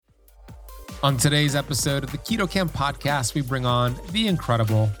On today's episode of the Keto Camp podcast, we bring on the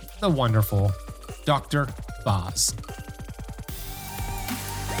incredible, the wonderful Dr. Boz.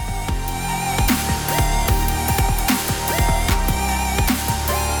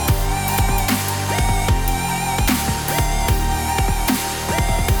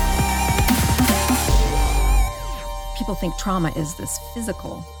 People think trauma is this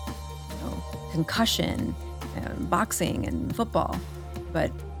physical, concussion, and boxing and football,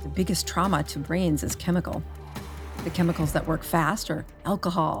 but the biggest trauma to brains is chemical. The chemicals that work fast are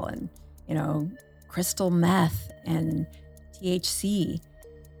alcohol and, crystal meth and THC.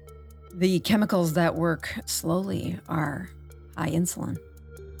 The chemicals that work slowly are high insulin.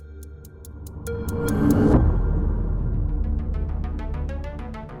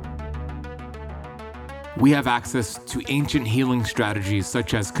 We have access to ancient healing strategies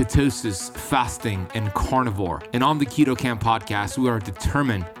such as ketosis, fasting, and carnivore. And on the Keto Camp podcast, we are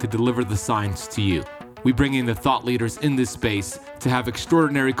determined to deliver the science to you. We bring in the thought leaders in this space to have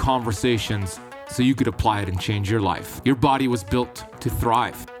extraordinary conversations so you could apply it and change your life. Your body was built to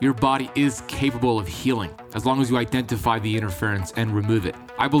thrive. Your body is capable of healing as long as you identify the interference and remove it.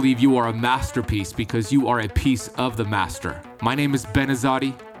 I believe you are a masterpiece because you are a piece of the master. My name is Ben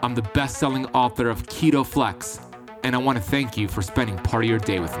Azadi. I'm the best-selling author of Keto Flex, and I want to thank you for spending part of your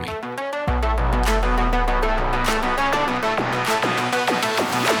day with me.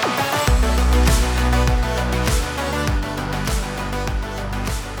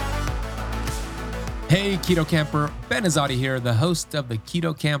 Hey, Keto Camper, Ben Azadi here, the host of the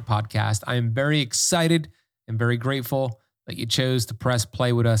Keto Camp podcast. I am very excited and very grateful that you chose to press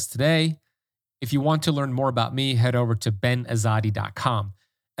play with us today. If you want to learn more about me, head over to benazadi.com.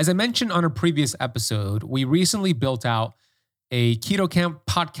 As I mentioned on a previous episode, we recently built out a Keto Camp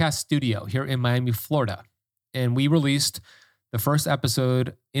podcast studio here in Miami, Florida. And we released the first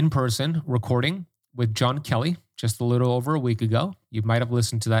episode in person recording with John Kelly just a little over a week ago. You might have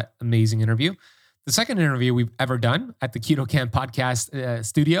listened to that amazing interview. The second interview we've ever done at the Keto Camp podcast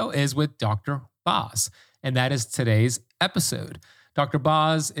studio is with Dr. Boz. And that is today's episode. Dr.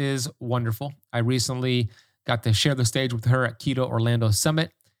 Boz is wonderful. I recently got to share the stage with her at Keto Orlando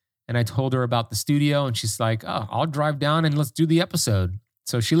Summit. And I told her about the studio and she's like, oh, I'll drive down and let's do the episode.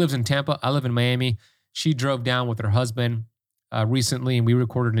 So she lives in Tampa. I live in Miami. She drove down with her husband recently and we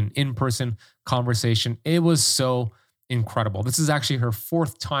recorded an in-person conversation. It was so incredible. This is actually her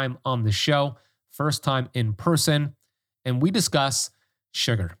fourth time on the show, first time in person. And we discuss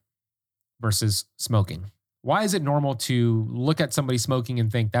sugar versus smoking. Why is it normal to look at somebody smoking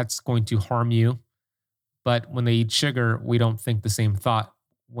and think that's going to harm you? But when they eat sugar, we don't think the same thought,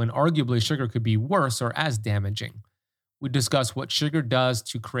 when arguably sugar could be worse or as damaging. We discuss what sugar does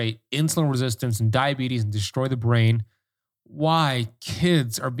to create insulin resistance and diabetes and destroy the brain, why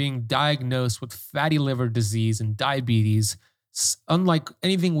kids are being diagnosed with fatty liver disease and diabetes, unlike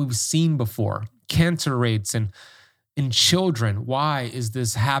anything we've seen before, cancer rates and in children. Why is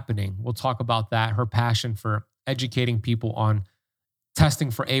this happening? We'll talk about that, her passion for educating people on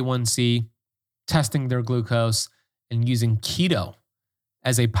testing for A1C, testing their glucose, and using keto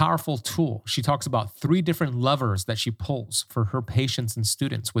as a powerful tool. She talks about 3 different levers that she pulls for her patients and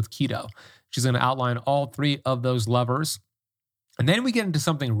students with keto. She's going to outline all 3 of those levers. And then we get into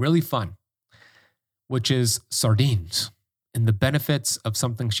something really fun, which is sardines and the benefits of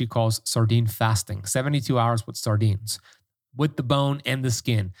something she calls sardine fasting, 72 hours with sardines, with the bone and the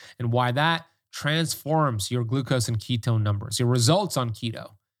skin, and why that transforms your glucose and ketone numbers, your results on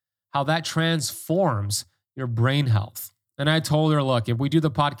keto, how that transforms your brain health. And I told her, look, if we do the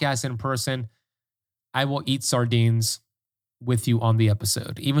podcast in person, I will eat sardines with you on the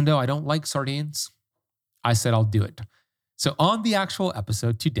episode. Even though I don't like sardines, I said I'll do it. So on the actual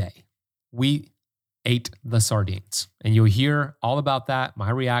episode today, we ate the sardines. And you'll hear all about that,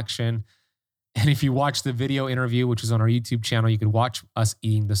 my reaction. And if you watch the video interview, which is on our YouTube channel, you could watch us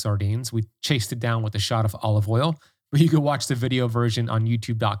eating the sardines. We chased it down with a shot of olive oil, but you could watch the video version on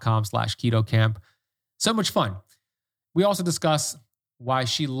youtube.com/ketocamp. So much fun. We also discuss why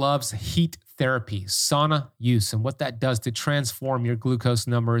she loves heat therapy, sauna use, and what that does to transform your glucose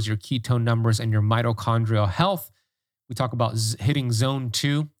numbers, your ketone numbers, and your mitochondrial health. We talk about hitting zone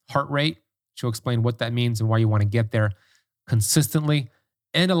 2 heart rate. She'll explain what that means and why you want to get there consistently,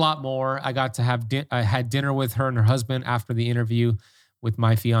 and a lot more. I got to I had dinner with her and her husband after the interview with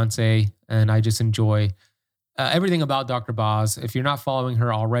my fiance, and I just enjoy everything about Dr. Boz. If you're not following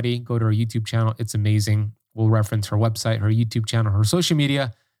her already, go to her YouTube channel. It's amazing. We'll reference her website, her YouTube channel, her social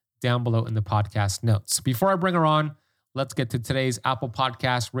media down below in the podcast notes. Before I bring her on, let's get to today's Apple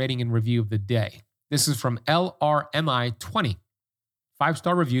Podcast rating and review of the day. This is from LRMI20.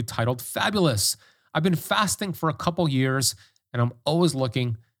 5-star review titled Fabulous. I've been fasting for a couple years and I'm always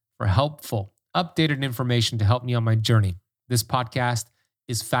looking for helpful, updated information to help me on my journey. This podcast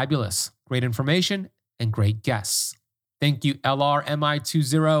is fabulous. Great information and great guests. Thank you,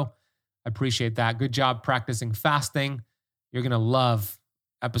 LRMI20. I appreciate that. Good job practicing fasting. You're going to love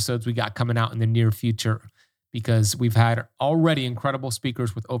episodes we got coming out in the near future because we've had already incredible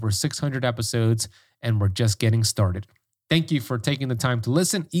speakers with over 600 episodes and we're just getting started. Thank you for taking the time to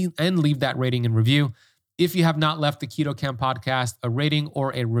listen and leave that rating and review. If you have not left the Keto Camp podcast a rating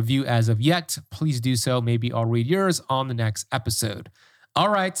or a review as of yet, please do so. Maybe I'll read yours on the next episode. All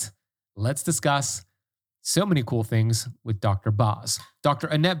right, let's discuss so many cool things with Dr. Boz. Dr.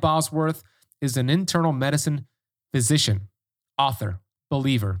 Annette Bosworth is an internal medicine physician, author,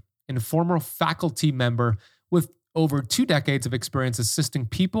 believer, and former faculty member with over 2 decades of experience assisting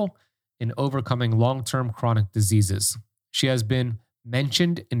people in overcoming long-term chronic diseases. She has been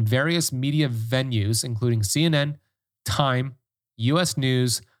mentioned in various media venues, including CNN, Time, US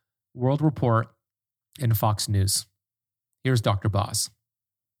News, World Report, and Fox News. Here's Dr. Boz.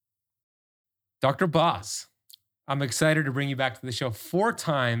 Dr. Boz, I'm excited to bring you back to the show 4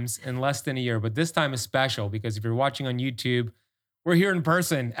 times in less than a year, but this time is special because if you're watching on YouTube, we're here in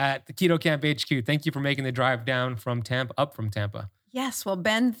person at the Keto Camp HQ. Thank you for making the drive down from Tampa, up from Tampa. Yes. Well,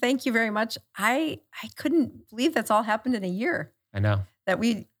 Ben, thank you very much. I couldn't believe that's all happened in a year. I know. That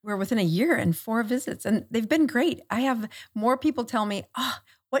we were within a year and 4 visits, and they've been great. I have more people tell me,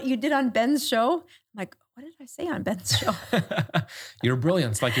 what you did on Ben's show. I'm like, what did I say on Ben's show? Your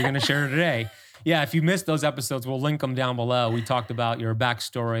brilliance, like you're going to share today. Yeah, if you missed those episodes, we'll link them down below. We talked about your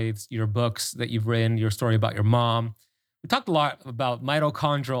backstory, your books that you've written, your story about your mom. We talked a lot about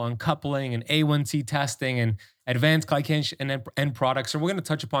mitochondrial uncoupling and A1C testing and advanced glycation and end products. So we're going to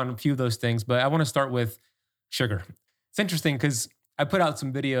touch upon a few of those things, but I want to start with sugar. It's interesting because I put out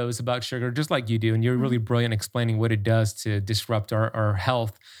some videos about sugar just like you do, and you're really brilliant explaining what it does to disrupt our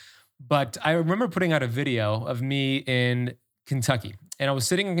health. But I remember putting out a video of me in Kentucky, and I was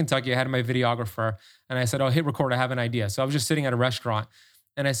sitting in Kentucky. I had my videographer, and I said, hit record. I have an idea. So I was just sitting at a restaurant,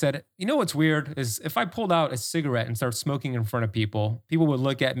 and I said, you know what's weird is if I pulled out a cigarette and started smoking in front of people, people would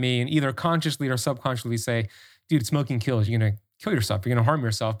look at me and either consciously or subconsciously say, dude, smoking kills. You're going to kill yourself. You're going to harm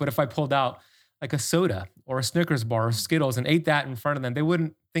yourself. But if I pulled out like a soda or a Snickers bar or Skittles and ate that in front of them, they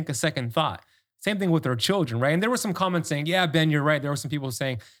wouldn't think a second thought. Same thing with their children, right? And there were some comments saying, yeah, Ben, you're right. There were some people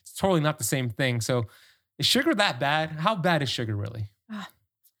saying it's totally not the same thing. So is sugar that bad? How bad is sugar really?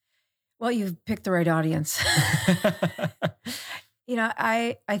 Well, you've picked the right audience.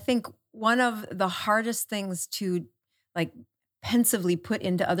 I think one of the hardest things to like pensively put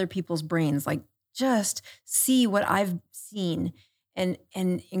into other people's brains, like just see what I've seen and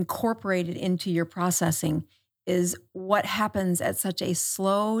incorporate it into your processing is what happens at such a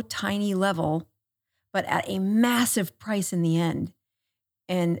slow, tiny level, but at a massive price in the end.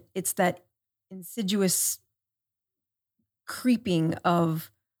 And it's that insidious creeping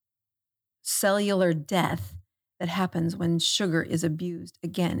of cellular death that happens when sugar is abused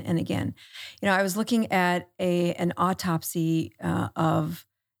again and again. I was looking at an autopsy of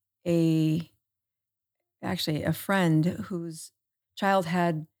a friend whose child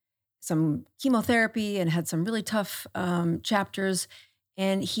had some chemotherapy and had some really tough chapters,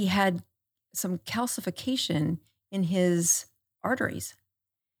 and he had some calcification in his arteries.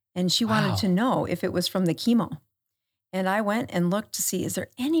 And she wanted to know if it was from the chemo. And I went and looked to see, is there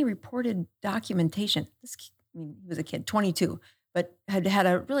any reported documentation? He was a kid, 22, but had had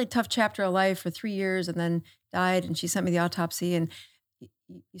a really tough chapter of life for 3 years and then died. And she sent me the autopsy. And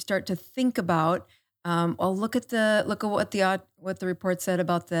you start to think about, look at what the report said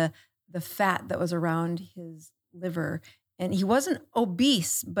about the fat that was around his liver. And he wasn't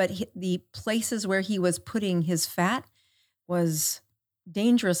obese, but the places where he was putting his fat was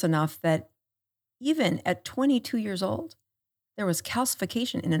dangerous enough that even at 22 years old, there was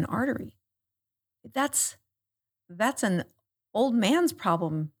calcification in an artery. That's an old man's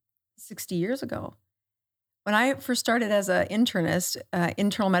problem 60 years ago. When I first started as an internist,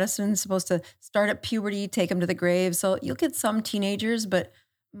 internal medicine is supposed to start at puberty, take them to the grave. So you'll get some teenagers, but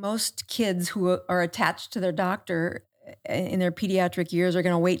most kids who are attached to their doctor in their pediatric years are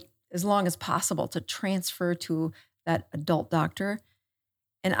going to wait as long as possible to transfer to that adult doctor.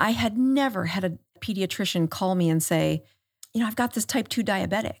 And I had never had a pediatrician call me and say, I've got this type 2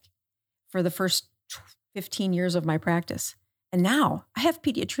 diabetic for the first 15 years of my practice. And now I have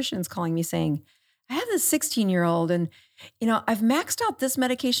pediatricians calling me saying, I have this 16-year-old and, I've maxed out this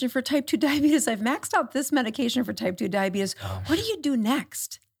medication for type 2 diabetes. I've maxed out this medication for type 2 diabetes. What do you do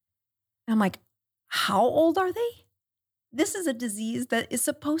next? And I'm like, how old are they? This is a disease that is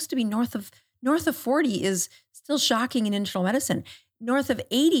supposed to be north of 40 is still shocking in internal medicine. North of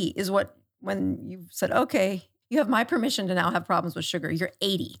 80 is when you've said, okay, you have my permission to now have problems with sugar. You're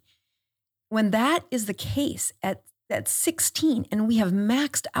 80. When that is the case at 16, and we have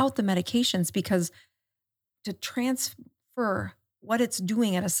maxed out the medications because to transfer what it's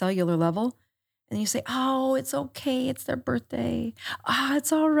doing at a cellular level, and you say, oh, it's okay, it's their birthday. Ah,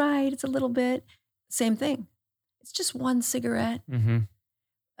 it's all right, it's a little bit. Same thing. It's just one cigarette. Mm-hmm.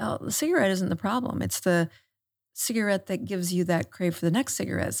 The cigarette isn't the problem. It's the cigarette that gives you that crave for the next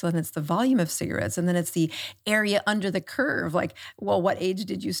cigarette. So then it's the volume of cigarettes. And then it's the area under the curve. Like, well, what age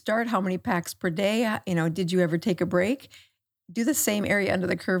did you start? How many packs per day? Did you ever take a break? Do the same area under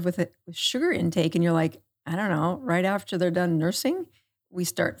the curve with sugar intake. And you're like, I don't know, right after they're done nursing, we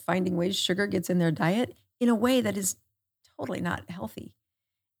start finding ways sugar gets in their diet in a way that is totally not healthy.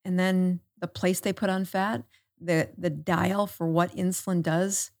 And then the place they put on fat, the dial for what insulin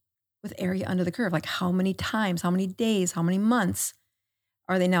does with area under the curve, like how many times, how many days, how many months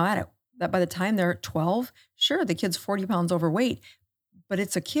are they now at it? That by the time they're 12, sure, the kid's 40 pounds overweight, but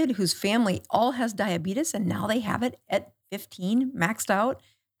it's a kid whose family all has diabetes and now they have it at 15, maxed out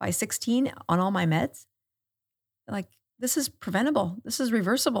by 16 on all my meds. Like, this is preventable. This is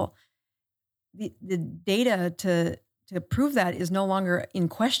reversible. The data to prove that is no longer in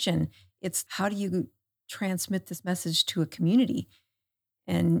question. It's how do you transmit this message to a community?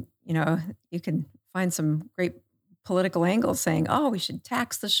 And, you can find some great political angles saying, oh, we should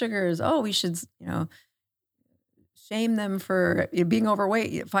tax the sugars. Oh, we should, shame them for being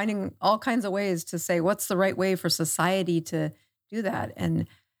overweight, finding all kinds of ways to say what's the right way for society to do that. And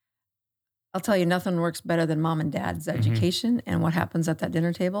I'll tell you, nothing works better than mom and dad's education and what happens at that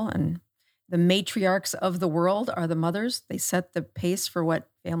dinner table. And the matriarchs of the world are the mothers. They set the pace for what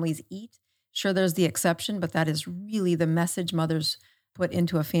families eat. Sure, there's the exception, but that is really the message mothers put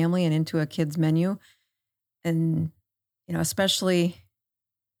into a family and into a kid's menu. And, especially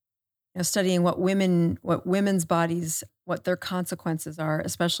studying what women's bodies, what their consequences are,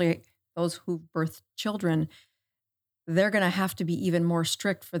 especially those who birth children, they're going to have to be even more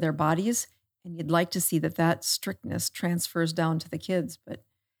strict for their bodies. And you'd like to see that strictness transfers down to the kids, but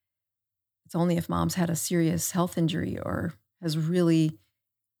it's only if mom's had a serious health injury or has really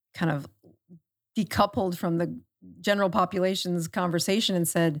kind of decoupled from the general population's conversation and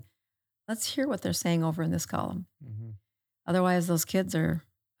said, let's hear what they're saying over in this column. Mm-hmm. Otherwise, those kids are,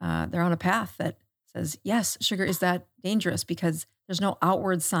 they're on a path that says, yes, sugar is that dangerous because there's no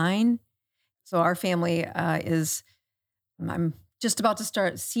outward sign. So our family I'm just about to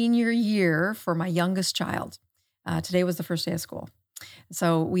start senior year for my youngest child. Today was the first day of school.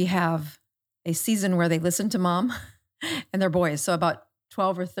 So we have a season where they listen to mom and they're boys. So about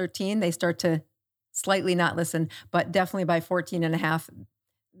 12 or 13, they start to slightly not listen, but definitely by 14 and a half,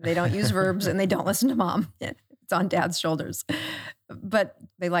 they don't use verbs and they don't listen to mom. It's on dad's shoulders, but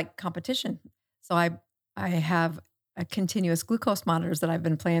they like competition. So I have a continuous glucose monitors that I've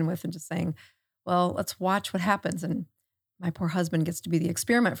been playing with and just saying, well, let's watch what happens. And my poor husband gets to be the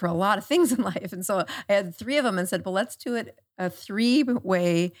experiment for a lot of things in life. And so I had 3 of them and said, well, let's do it a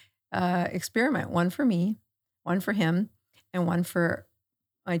 3-way experiment. One for me, one for him, and one for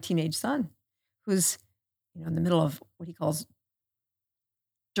my teenage son, who's in the middle of what he calls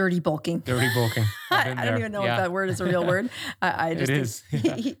dirty bulking. Dirty bulking. I don't even know if that word is a real word. I just it is.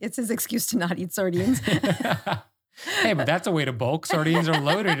 It's his excuse to not eat sardines. Hey, but that's a way to bulk. Sardines are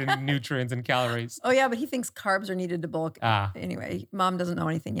loaded in nutrients and calories. Oh, yeah, but he thinks carbs are needed to bulk. Anyway, mom doesn't know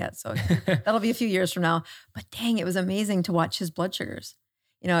anything yet, so that'll be a few years from now. But dang, it was amazing to watch his blood sugars.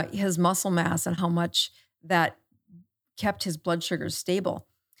 His muscle mass and how much that kept his blood sugars stable.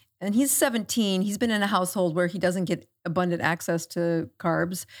 And he's 17. He's been in a household where he doesn't get abundant access to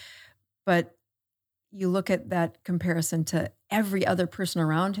carbs. But you look at that comparison to every other person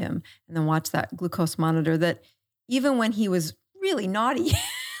around him and then watch that glucose monitor that even when he was really naughty,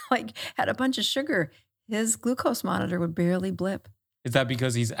 like had a bunch of sugar, his glucose monitor would barely blip. Is that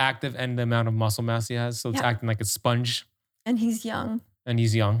because he's active and the amount of muscle mass he has? So it's acting like a sponge? And he's young. And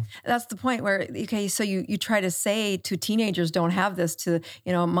he's young. That's the point where, okay, so you try to say to teenagers don't have this, to,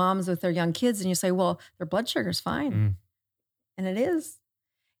 moms with their young kids, and you say, well, their blood sugar's fine. Mm. And it is.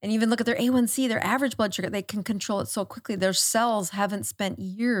 And even look at their A1C, their average blood sugar, they can control it so quickly. Their cells haven't spent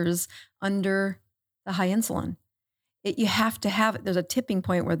years under the high insulin. You have to have it. There's a tipping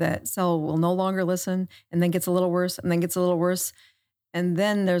point where the cell will no longer listen and then gets a little worse and then gets a little worse. And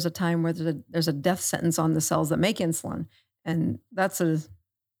then there's a time where there's a death sentence on the cells that make insulin. And that's a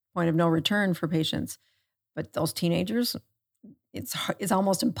point of no return for patients. But those teenagers, it's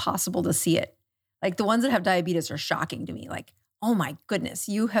almost impossible to see it. Like the ones that have diabetes are shocking to me. Like, oh my goodness,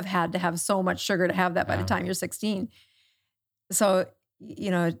 you have had to have so much sugar to have that by the time you're 16. So,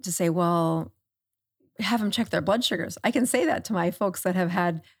 to say, well, have them check their blood sugars. I can say that to my folks that have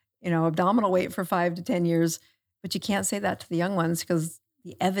had, abdominal weight for 5 to 10 years, but you can't say that to the young ones because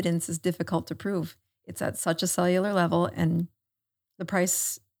the evidence is difficult to prove. It's at such a cellular level and the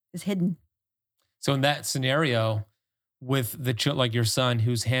price is hidden. So in that scenario with like your son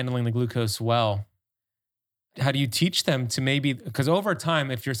who's handling the glucose well, how do you teach them to because over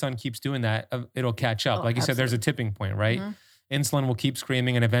time, if your son keeps doing that, it'll catch up. Like you said, there's a tipping point, right? Mm-hmm. Insulin will keep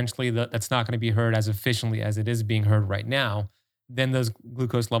screaming and eventually that's not going to be heard as efficiently as it is being heard right now. Then those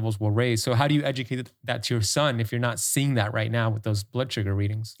glucose levels will raise. So how do you educate that to your son if you're not seeing that right now with those blood sugar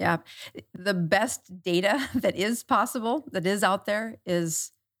readings? Yeah. The best data that is possible, that is out there,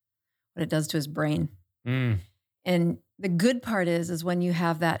 is what it does to his brain. And the good part is when you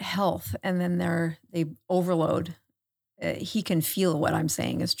have that health and then they overload, he can feel what I'm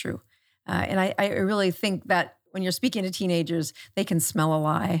saying is true. And I really think that when you're speaking to teenagers, they can smell a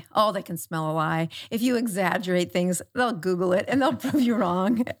lie. Oh, they can smell a lie. If you exaggerate things, they'll Google it and they'll prove you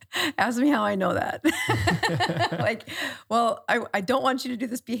wrong. Ask me how I know that. I don't want you to do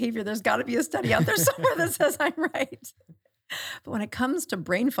this behavior. There's got to be a study out there somewhere that says I'm right. But when it comes to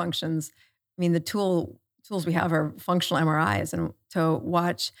brain functions, the tools we have are functional MRIs, and to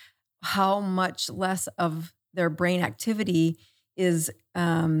watch how much less of their brain activity is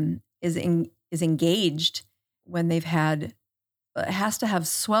engaged when they've had, it has to have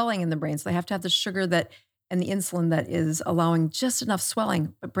swelling in the brain. So they have to have the sugar and the insulin that is allowing just enough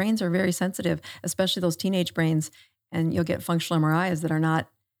swelling. But brains are very sensitive, especially those teenage brains. And you'll get functional MRIs that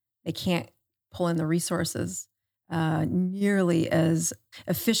they can't pull in the resources nearly as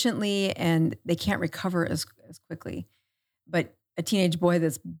efficiently, and they can't recover as quickly. But a teenage boy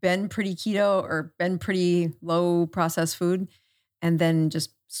that's been pretty keto or been pretty low processed food, and then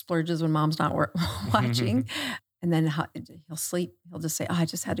just splurges when mom's not watching, and then he'll sleep. He'll just say, "Oh, I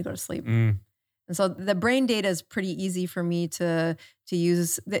just had to go to sleep." And so the brain data is pretty easy for me to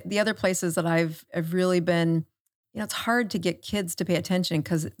use. The other places that I've really been, it's hard to get kids to pay attention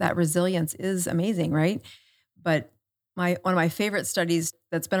because that resilience is amazing, right? But one of my favorite studies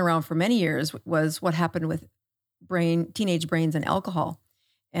that's been around for many years was what happened with teenage brains and alcohol.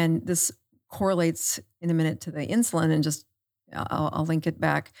 And this correlates in a minute to the insulin, and just I'll link it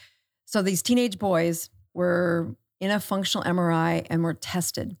back. So these teenage boys were in a functional MRI and were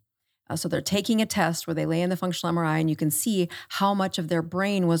tested. So they're taking a test where they lay in the functional MRI and you can see how much of their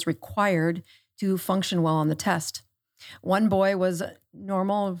brain was required to function well on the test. One boy was a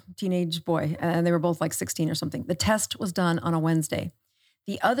normal teenage boy, and they were both like 16 or something. The test was done on a Wednesday.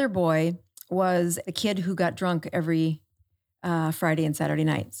 The other boy was a kid who got drunk every Friday and Saturday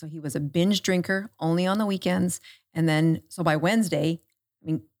night. So he was a binge drinker only on the weekends. And then, so by Wednesday,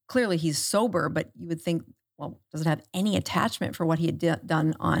 clearly he's sober, but you would think, well, does it have any attachment for what he had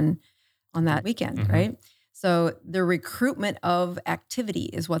done on that weekend, right? So the recruitment of activity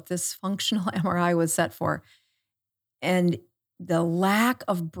is what this functional MRI was set for. And the lack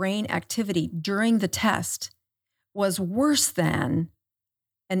of brain activity during the test was worse than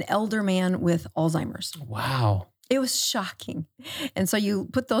an elder man with Alzheimer's. Wow. It was shocking. And so you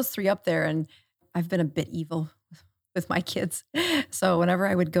put those three up there, and I've been a bit evil with my kids. So whenever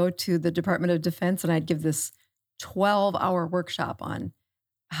I would go to the Department of Defense and I'd give this 12-hour workshop on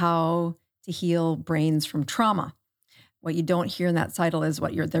how to heal brains from trauma, what you don't hear in that title is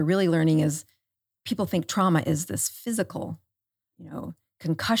they're really learning is people think trauma is this physical,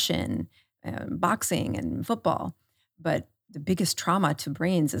 concussion, boxing and football. But the biggest trauma to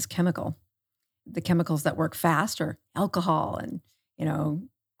brains is chemical. The chemicals that work fast are alcohol and,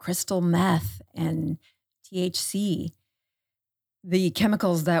 crystal meth and THC. The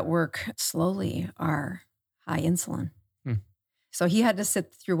chemicals that work slowly are high insulin. So he had to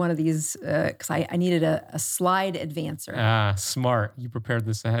sit through one of these because I needed a slide advancer. Ah, smart. You prepared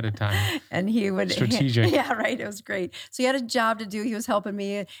this ahead of time. And he would... Strategic. Yeah, right. It was great. So he had a job to do. He was helping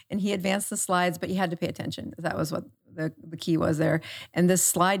me and he advanced the slides, but you had to pay attention. That was what the key was there. And this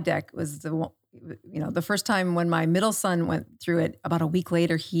slide deck was the first time when my middle son went through it, about a week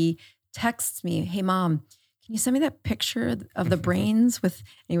later, he texts me, "Hey, Mom, can you send me that picture of the brains with..."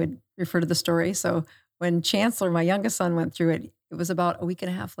 And he would refer to the story. So when Chancellor, my youngest son, went through it, it was about a week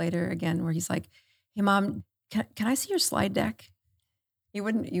and a half later again, where he's like, "Hey, Mom, can I see your slide deck?" You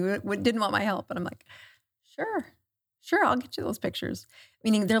didn't want my help. And I'm like, sure, I'll get you those pictures.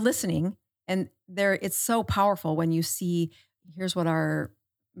 Meaning they're listening, and it's so powerful when you see, here's what our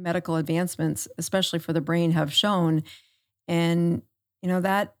medical advancements, especially for the brain, have shown. And,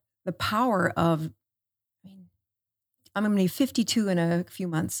 that the power of, I'm going to be 52 in a few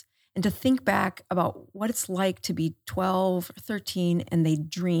months. And to think back about what it's like to be 12 or 13 and they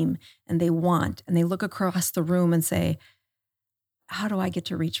dream and they want and they look across the room and say, how do I get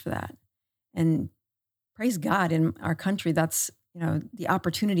to reach for that? And praise God, in our country, that's, the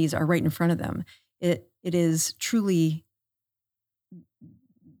opportunities are right in front of them. It is truly,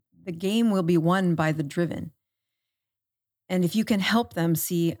 the game will be won by the driven. And if you can help them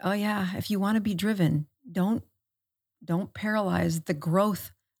see, oh yeah, if you want to be driven, don't paralyze the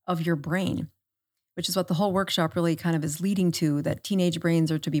growth of your brain, which is what the whole workshop really kind of is leading to, that teenage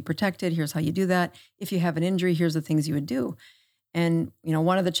brains are to be protected. Here's how you do that. If you have an injury, here's the things you would do. And,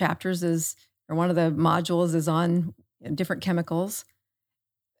 one of the chapters one of the modules is on different chemicals.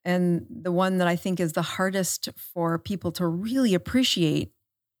 And the one that I think is the hardest for people to really appreciate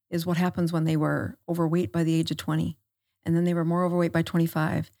is what happens when they were overweight by the age of 20. And then they were more overweight by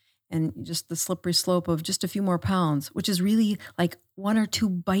 25. And just the slippery slope of just a few more pounds, which is really like 1 or 2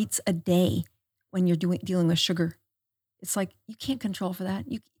 bites a day when you're dealing with sugar. It's like, you can't control for that.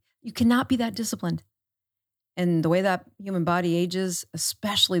 You cannot be that disciplined. And the way that human body ages,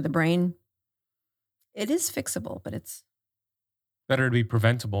 especially the brain, it is fixable, but it's better to be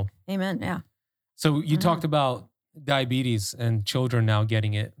preventable. Amen. Yeah. So you talked about diabetes and children now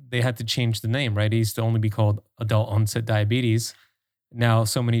getting it. They had to change the name, right? It used to only be called adult onset diabetes. Now,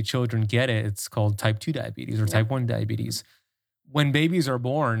 so many children get it. It's called type 2 diabetes or type 1 diabetes. When babies are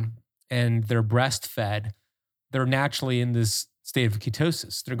born and they're breastfed, they're naturally in this state of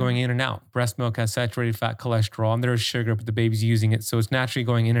ketosis. They're going in and out. Breast milk has saturated fat, cholesterol, and there's sugar, but the baby's using it. So it's naturally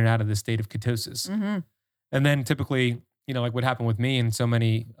going in and out of this state of ketosis. Mm-hmm. And then typically, like what happened with me and so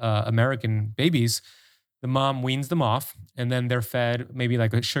many American babies, the mom weans them off, and then they're fed maybe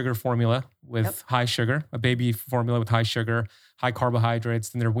like a sugar formula with high sugar, a baby formula with high sugar, high carbohydrates.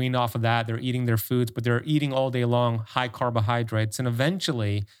 Then they're weaned off of that. They're eating their foods, but they're eating all day long high carbohydrates. And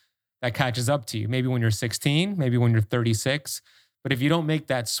eventually that catches up to you. Maybe when you're 16, maybe when you're 36. But if you don't make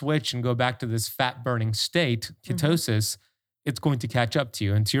that switch and go back to this fat burning state, ketosis, it's going to catch up to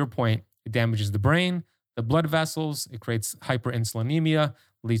you. And to your point, it damages the brain, the blood vessels, it creates hyperinsulinemia,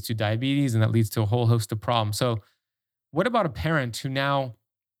 leads to diabetes, and that leads to a whole host of problems. So what about a parent who now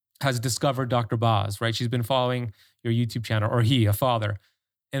has discovered Dr. Boz, right? She's been following your YouTube channel, or a father,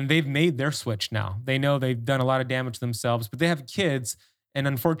 and they've made their switch now. They know they've done a lot of damage to themselves, but they have kids, and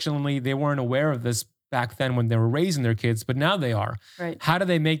unfortunately, they weren't aware of this back then when they were raising their kids, but now they are. Right. How do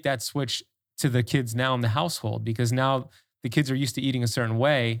they make that switch to the kids now in the household? Because now the kids are used to eating a certain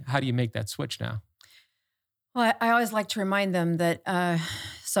way. How do you make that switch now? Well, I always like to remind them that,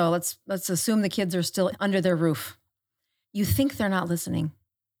 so let's assume the kids are still under their roof. You think they're not listening.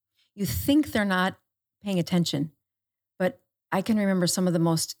 You think they're not paying attention. But I can remember some of the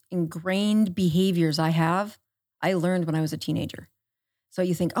most ingrained behaviors I learned when I was a teenager. So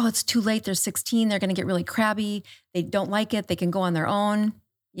you think, oh, it's too late. They're 16. They're going to get really crabby. They don't like it. They can go on their own.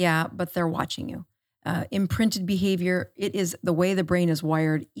 Yeah, but they're watching you. Imprinted behavior, it is the way the brain is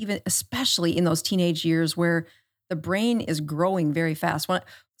wired, even especially in those teenage years where the brain is growing very fast.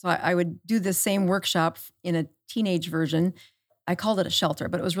 So I would do the same workshop in a teenage version. I called it a shelter,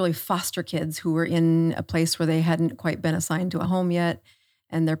 but it was really foster kids who were in a place where they hadn't quite been assigned to a home yet,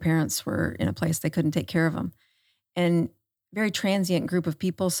 and their parents were in a place they couldn't take care of them. And very transient group of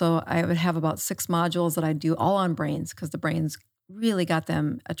people. So I would have about 6 modules that I'd do all on brains, because the brains really got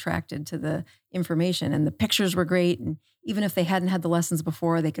them attracted to the information, and the pictures were great. And even if they hadn't had the lessons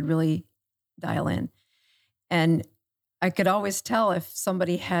before, they could really dial in. And I could always tell if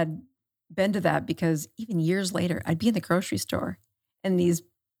somebody had been to that, because even years later, I'd be in the grocery store and these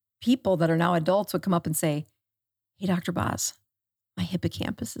people that are now adults would come up and say, "Hey, Dr. Boz, my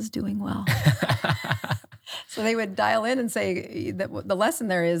hippocampus is doing well." So they would dial in and say that the lesson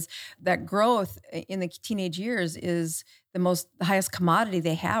there is that growth in the teenage years is the highest commodity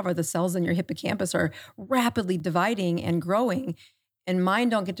they have, are the cells in your hippocampus are rapidly dividing and growing. And mine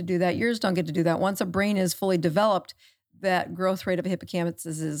don't get to do that. Yours don't get to do that. Once a brain is fully developed, that growth rate of a hippocampus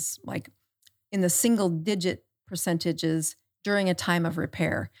is like in the single digit percentages during a time of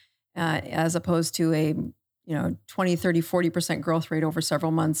repair, as opposed to a 20, 30, 40% growth rate over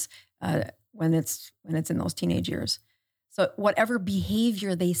several months when it's in those teenage years. So whatever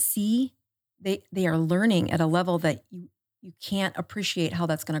behavior they see, they are learning at a level that you can't appreciate how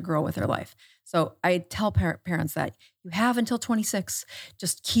that's going to grow with their life. So I tell parents that you have until 26.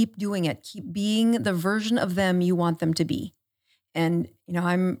 Just keep doing it. Keep being the version of them you want them to be. And,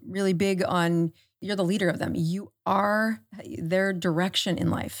 I'm really big on, you're the leader of them. You are their direction in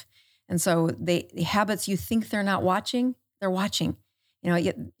life. And so the habits you think they're not watching, they're watching.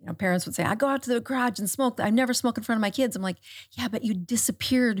 Parents would say, I go out to the garage and smoke. I never smoke in front of my kids. I'm like, yeah, but you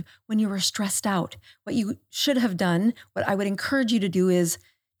disappeared when you were stressed out. What you should have done, what I would encourage you to do is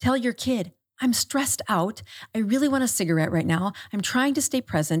tell your kid, I'm stressed out. I really want a cigarette right now. I'm trying to stay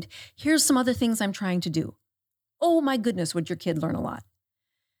present. Here's some other things I'm trying to do. Oh my goodness, would your kid learn a lot?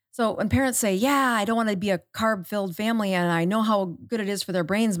 So when parents say, yeah, I don't want to be a carb-filled family and I know how good it is for their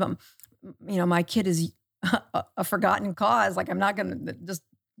brains, but my kid is a forgotten cause. Like, I'm not going to just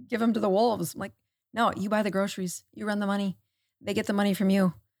give them to the wolves. I'm like, no, you buy the groceries, you run the money. They get the money from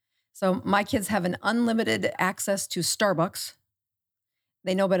you. So my kids have an unlimited access to Starbucks.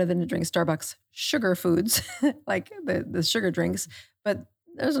 They know better than to drink Starbucks sugar foods, like the sugar drinks, but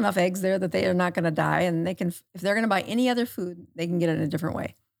there's enough eggs there that they are not going to die. And they can, if they're going to buy any other food, they can get it in a different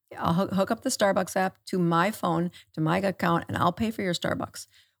way. I'll hook up the Starbucks app to my phone, to my account, and I'll pay for your Starbucks,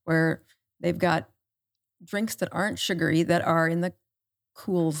 where they've got drinks that aren't sugary, that are in the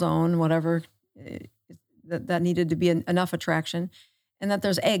cool zone, whatever, that needed to be enough attraction, and that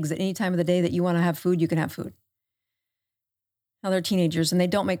there's eggs at any time of the day that you want to have food, you can have food. Now they're teenagers and they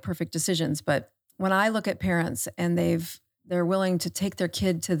don't make perfect decisions, but when I look at parents and they're willing to take their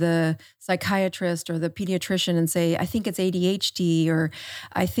kid to the psychiatrist or the pediatrician and say, I think it's ADHD, or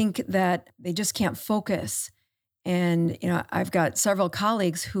I think that they just can't focus. And, I've got several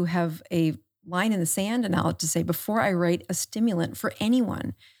colleagues who have a line in the sand now to say, before I write a stimulant for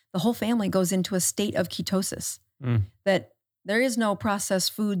anyone, the whole family goes into a state of ketosis, that there is no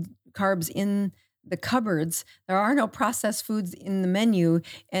processed food, carbs in the cupboards. There are no processed foods in the menu,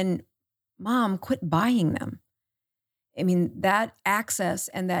 and mom, quit buying them. I mean, that access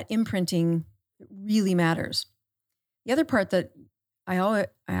and that imprinting really matters. The other part that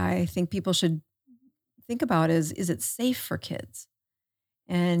I think people should think about is it safe for kids?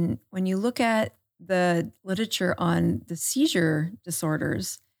 And when you look at the literature on the seizure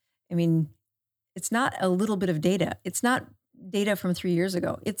disorders, I mean, it's not a little bit of data. It's not data from 3 years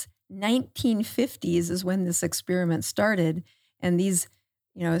ago. It's 1950s is when this experiment started. And these,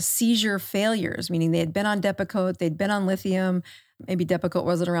 seizure failures, meaning they had been on Depakote, they'd been on lithium, maybe Depakote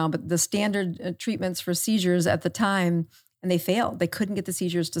wasn't around, but the standard treatments for seizures at the time, and they failed. They couldn't get the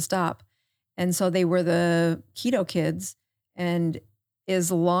seizures to stop. And so they were the keto kids. And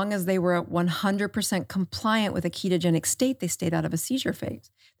as long as they were at 100% compliant with a ketogenic state, they stayed out of a seizure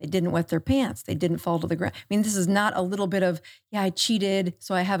phase. They didn't wet their pants. They didn't fall to the ground. I mean, this is not a little bit of, I cheated,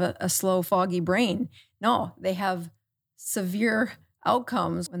 so I have a slow, foggy brain. No, they have severe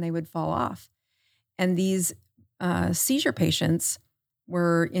outcomes when they would fall off. And these seizure patients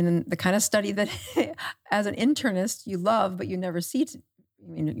were in the kind of study that as an internist, you love, but you never see,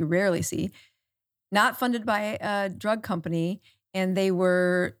 you rarely see, not funded by a drug company. And they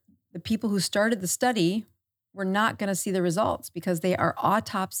were, the people who started the study were not going to see the results because they are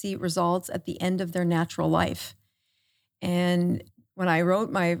autopsy results at the end of their natural life. And when I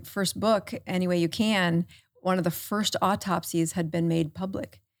wrote my first book, Any Way You Can, one of the first autopsies had been made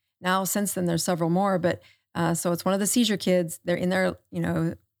public. Now, since then, there's several more, but so it's one of the seizure kids. They're in their,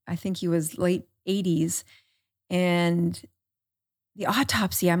 I think he was late 80s. And the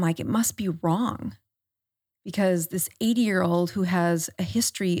autopsy, I'm like, it must be wrong. Because this 80-year-old who has a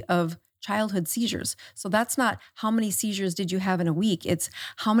history of childhood seizures. So that's not how many seizures did you have in a week. It's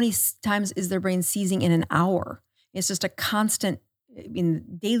how many times is their brain seizing in an hour. It's just a constant,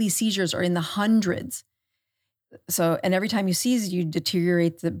 daily seizures are in the hundreds. So, and every time you seize, you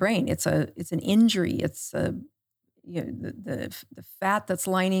deteriorate the brain. It's an injury. It's the fat that's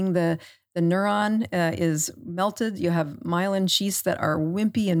lining the neuron is melted. You have myelin sheaths that are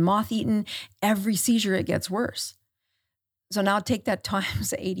wimpy and moth-eaten. Every seizure, it gets worse. So now take that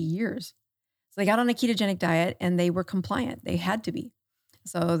times 80 years. So they got on a ketogenic diet and they were compliant. They had to be.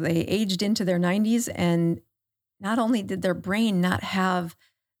 So they aged into their 90s, and not only did their brain not have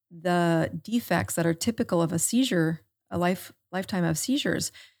the defects that are typical of a seizure, a lifetime of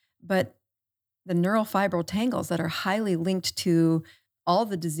seizures, but the neural fibril tangles that are highly linked to all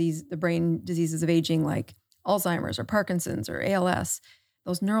the brain diseases of aging, like Alzheimer's or Parkinson's or ALS,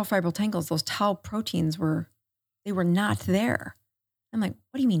 those neural fibril tangles, those tau proteins they were not there. I'm like,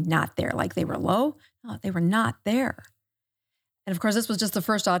 what do you mean not there? Like they were low? No, they were not there. And of course, this was just the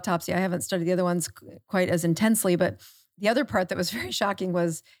first autopsy. I haven't studied the other ones quite as intensely, but the other part that was very shocking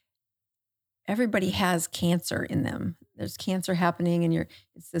was everybody has cancer in them. There's cancer happening, and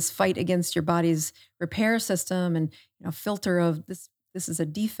it's this fight against your body's repair system and filter of this is a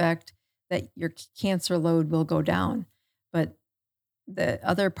defect that your cancer load will go down. But the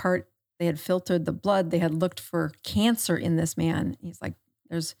other part, they had filtered the blood. They had looked for cancer in this man. He's like,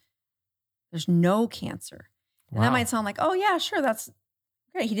 there's no cancer. And that might sound like, oh yeah, sure, that's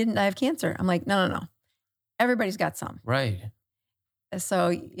great, he didn't die of cancer. I'm like, no. Everybody's got some. Right.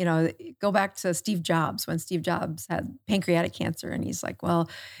 So, go back to Steve Jobs, when Steve Jobs had pancreatic cancer, and he's like, well,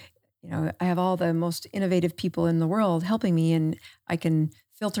 I have all the most innovative people in the world helping me, and I can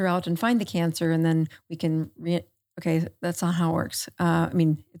filter out and find the cancer, and then we can, okay, that's not how it works.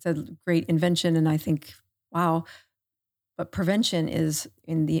 It's a great invention, and I think, wow, but prevention is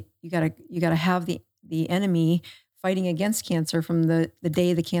you gotta have the enemy fighting against cancer from the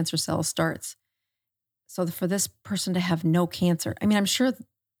day the cancer cell starts. So for this person to have no cancer, I'm sure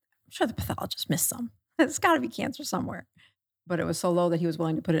the pathologist missed some. It's got to be cancer somewhere. But it was so low that he was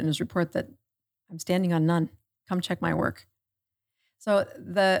willing to put it in his report that I'm standing on none. Come check my work. So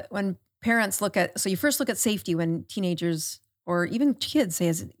when parents so you first look at safety when teenagers or even kids say,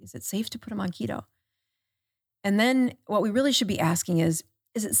 is it safe to put them on keto? And then what we really should be asking is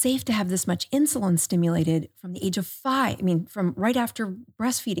it safe to have this much insulin stimulated from the age of 5? From right after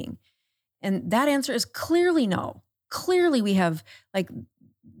breastfeeding. And that answer is clearly no. Clearly we have,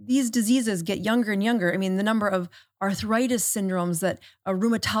 these diseases get younger and younger. The number of arthritis syndromes that a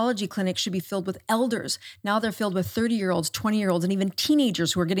rheumatology clinic should be filled with elders. Now they're filled with 30-year-olds, 20-year-olds, and even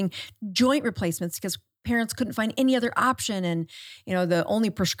teenagers who are getting joint replacements because parents couldn't find any other option. And, the only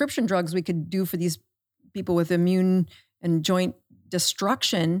prescription drugs we could do for these people with immune and joint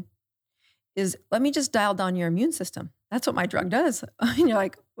destruction is, let me just dial down your immune system. That's what my drug does. You're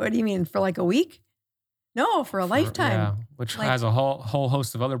like, what do you mean, for a week? No, for a lifetime. Yeah, which has a whole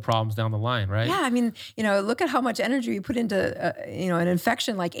host of other problems down the line, right? Yeah, look at how much energy we put into, an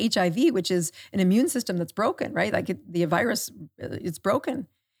infection like HIV, which is an immune system that's broken, right? The virus, it's broken.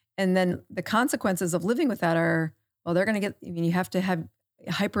 And then the consequences of living with that are, well, they're going to get, you have to have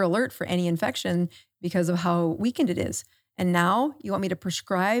hyper alert for any infection because of how weakened it is. And now you want me to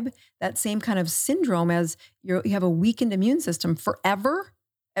prescribe that same kind of syndrome as you have a weakened immune system forever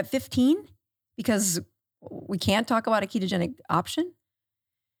at 15 because we can't talk about a ketogenic option?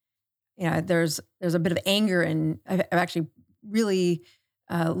 There's a bit of anger, and I've actually really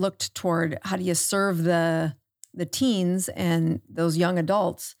looked toward how do you serve the teens and those young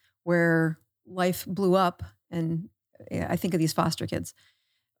adults where life blew up. And I think of these foster kids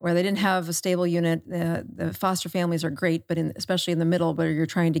where they didn't have a stable unit. The foster families are great, but especially in the middle, where you're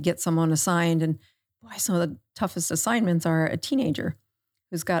trying to get someone assigned. And boy, some of the toughest assignments are a teenager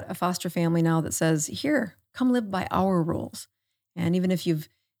who's got a foster family now that says, here, come live by our rules. And even if you've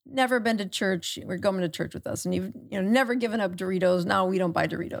never been to church, we're going to church with us. And you've never given up Doritos. Now we don't buy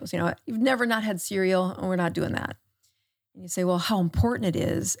Doritos. You've never not had cereal, and we're not doing that. And you say, well, how important it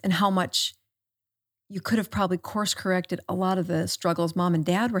is and how much you could have probably course corrected a lot of the struggles mom and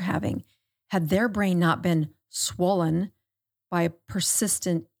dad were having had their brain not been swollen by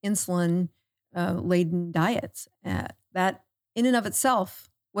persistent insulin laden diets. That in and of itself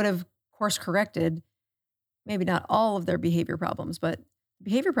would have course corrected maybe not all of their behavior problems, but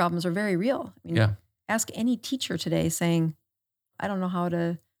behavior problems are very real. Ask any teacher today saying, I don't know how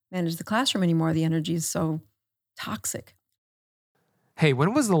to manage the classroom anymore. The energy is so toxic. Hey,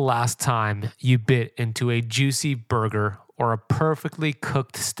 when was the last time you bit into a juicy burger or a perfectly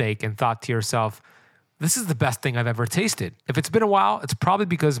cooked steak and thought to yourself, this is the best thing I've ever tasted? If it's been a while, it's probably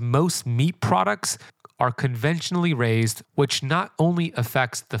because most meat products are conventionally raised, which not only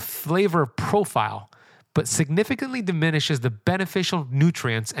affects the flavor profile, but significantly diminishes the beneficial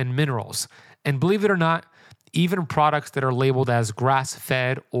nutrients and minerals. And believe it or not, even products that are labeled as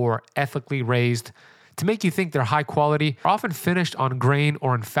grass-fed or ethically raised to make you think they're high quality are often finished on grain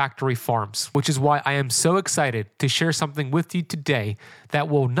or in factory farms, which is why I am so excited to share something with you today that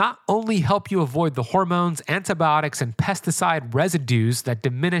will not only help you avoid the hormones, antibiotics, and pesticide residues that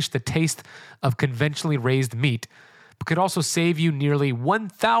diminish the taste of conventionally raised meat, but could also save you nearly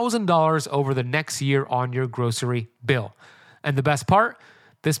 $1,000 over the next year on your grocery bill. And the best part,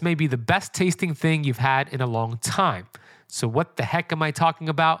 this may be the best tasting thing you've had in a long time. So what the heck am I talking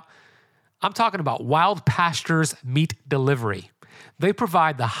about? I'm talking about Wild Pastures Meat Delivery. They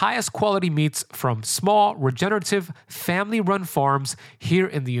provide the highest quality meats from small, regenerative, family-run farms here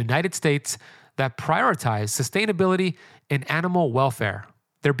in the United States that prioritize sustainability and animal welfare.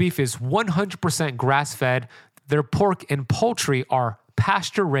 Their beef is 100% grass-fed. Their pork and poultry are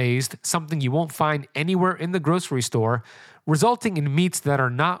pasture-raised, something you won't find anywhere in the grocery store, resulting in meats that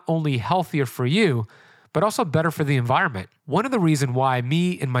are not only healthier for you, but also better for the environment. One of the reasons why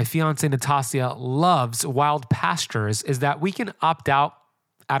me and my fiance Natasha loves Wild Pastures is that we can opt out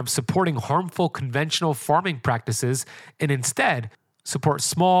of supporting harmful conventional farming practices and instead support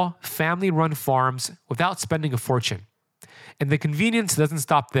small, family-run farms without spending a fortune. And the convenience doesn't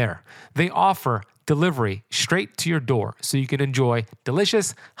stop there. They offer delivery straight to your door so you can enjoy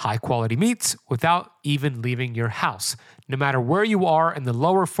delicious, high-quality meats without even leaving your house. No matter where you are in the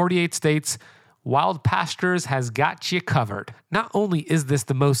lower 48 states, Wild Pastures has got you covered. Not only is this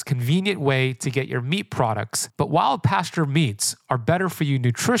the most convenient way to get your meat products, but Wild Pasture meats are better for you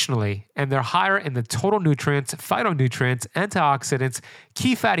nutritionally, and they're higher in the total nutrients, phytonutrients, antioxidants,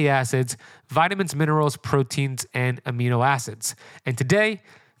 key fatty acids, vitamins, minerals, proteins, and amino acids. And today,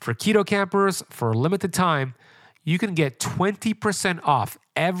 for keto campers, for a limited time, you can get 20% off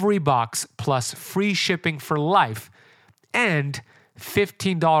every box plus free shipping for life and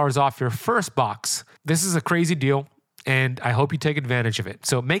 $15 off your first box. This is a crazy deal, and I hope you take advantage of it.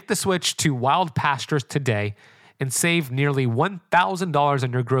 So make the switch to Wild Pastures today and save nearly $1,000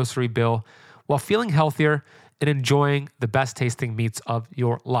 on your grocery bill while feeling healthier and enjoying the best tasting meats of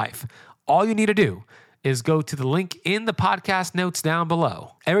your life. All you need to do is go to the link in the podcast notes down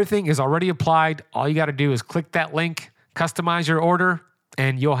below. Everything is already applied. All you got to do is click that link, customize your order,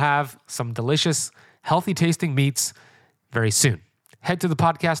 and you'll have some delicious, healthy tasting meats very soon. Head to the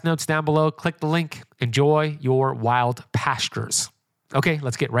podcast notes down below, click the link, enjoy your Wild Pastures. Okay,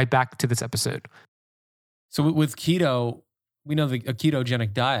 let's get right back to this episode. So with keto, we know that a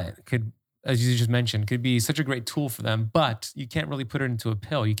ketogenic diet could, as you just mentioned, could be such a great tool for them, but you can't really put it into a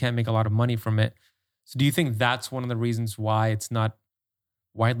pill. You can't make a lot of money from it. So do you think that's one of the reasons why it's not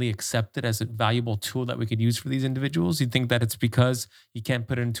widely accepted as a valuable tool that we could use for these individuals? You think that it's because you can't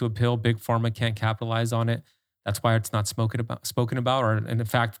put it into a pill, big pharma can't capitalize on it? That's why it's not spoken about, or in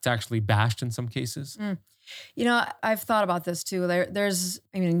fact, it's actually bashed in some cases. You know, I've thought about this too.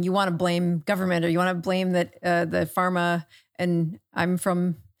 You want to blame government, or you want to blame that the pharma. And I'm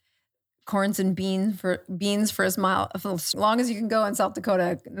from corns and beans for as long as you can go in South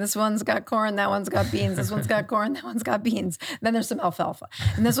Dakota. This one's got corn, that one's got beans. This one's got corn, that one's got beans. Then there's some alfalfa,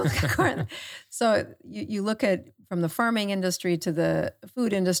 and this one's got corn. So you look at from the farming industry to the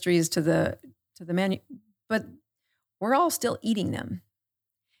food industries to the but we're all still eating them,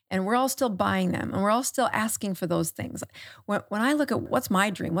 and we're all still buying them, and we're all still asking for those things. When I look at what's my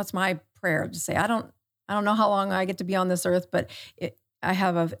dream, what's my prayer, to say, I don't know how long I get to be on this earth, but I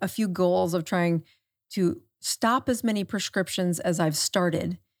have a few goals of trying to stop as many prescriptions as I've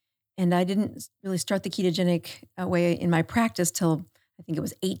started. And I didn't really start the ketogenic way in my practice till I think it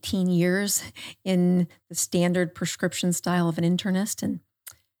was 18 years in the standard prescription style of an internist. And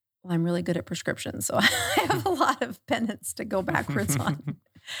well, I'm really good at prescriptions, so I have a lot of penance to go backwards on.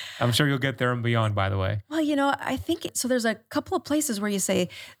 I'm sure you'll get there and beyond, by the way. Well, I think so. There's a couple of places where you say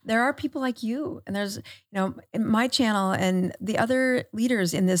there are people like you, and there's, in my channel and the other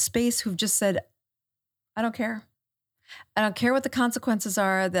leaders in this space who've just said, I don't care. I don't care what the consequences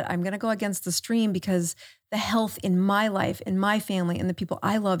are, that I'm going to go against the stream because the health in my life, in my family, and the people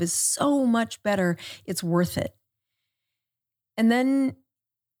I love is so much better. It's worth it. And then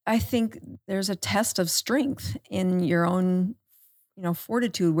I think there's a test of strength in your own,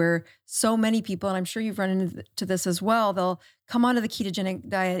 fortitude, where so many people, and I'm sure you've run into this as well, they'll come onto the ketogenic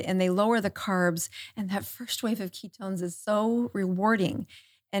diet and they lower the carbs, and that first wave of ketones is so rewarding.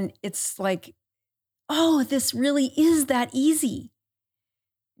 And it's like, oh, this really is that easy.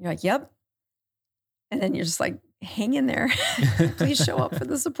 You're like, yep. And then you're just like, hang in there. Please show up for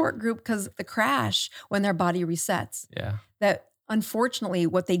the support group, because the crash when their body resets. Yeah. That unfortunately,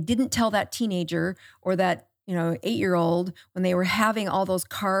 what they didn't tell that teenager or that 8-year-old when they were having all those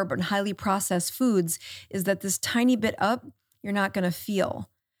carb and highly processed foods is that this tiny bit up, you're not going to feel.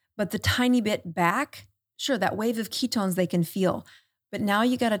 But the tiny bit back, sure, that wave of ketones they can feel. But now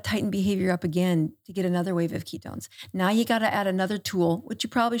you got to tighten behavior up again to get another wave of ketones. Now you got to add another tool, which you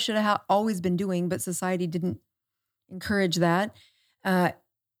probably should have always been doing, but society didn't encourage that.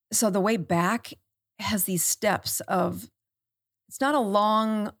 So the way back has these steps of, it's not a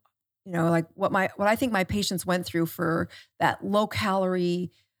long, like what I think my patients went through for that low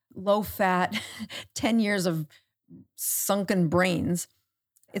calorie, low fat, 10 years of sunken brains.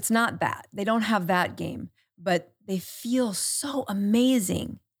 It's not that. They don't have that game, but they feel so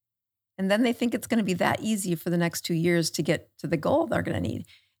amazing. And then they think it's going to be that easy for the next 2 years to get to the goal they're going to need.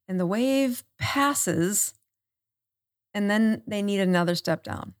 And the wave passes, and then they need another step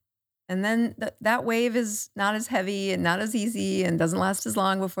down. And then that wave is not as heavy and not as easy and doesn't last as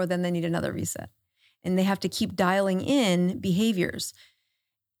long before then they need another reset. And they have to keep dialing in behaviors.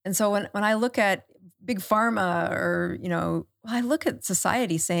 And so when I look at big pharma or, I look at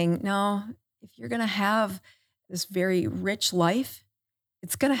society saying, no, if you're going to have this very rich life,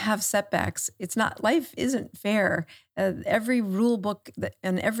 it's going to have setbacks. Life isn't fair. Every rule book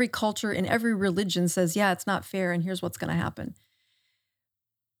and every culture and every religion says, yeah, it's not fair. And here's what's going to happen.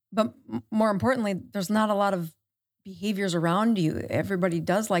 But more importantly, there's not a lot of behaviors around you. Everybody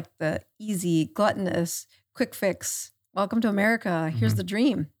does like the easy, gluttonous, quick fix. Welcome to America. Here's the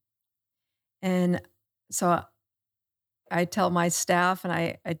dream. And so I tell my staff and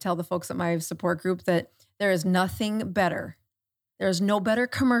I tell the folks at my support group that there is nothing better. There's no better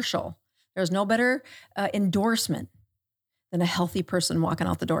commercial. There's no better endorsement than a healthy person walking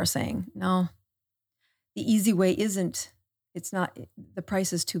out the door saying, no, the easy way isn't, it's not, the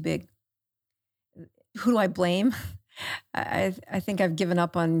price is too big. Who do I blame? I think I've given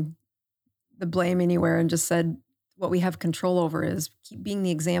up on the blame anywhere and just said what we have control over is keep being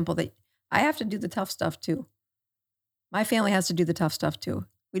the example that I have to do the tough stuff too. My family has to do the tough stuff too.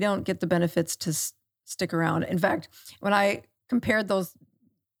 We don't get the benefits to stick around. In fact, when I compared those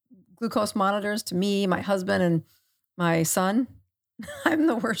glucose monitors to me, my husband, and my son, I'm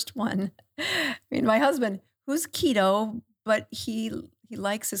the worst one. I mean, my husband, who's keto, but he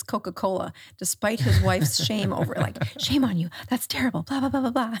likes his Coca-Cola, despite his wife's shame over it. Like, shame on you. That's terrible. Blah, blah,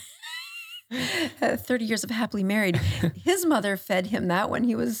 blah, blah, blah. 30 years of happily married. His mother fed him that when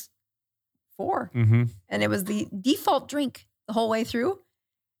he was 4. And it was the default drink the whole way through.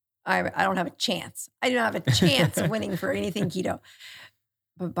 I don't have a chance. I do not have a chance of winning for anything keto.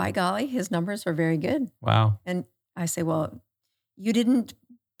 But by golly, his numbers are very good. Wow. And I say, well, you didn't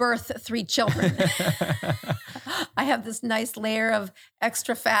birth 3 children. I have this nice layer of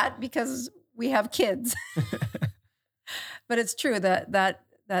extra fat because we have kids. But it's true that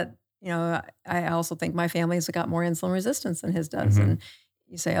you know, I also think my family's got more insulin resistance than his does. And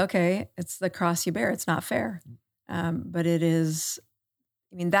you say, okay, it's the cross you bear. It's not fair. But it is,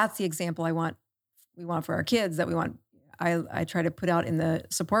 I mean, that's the example we want for our kids, that we want. I try to put out in the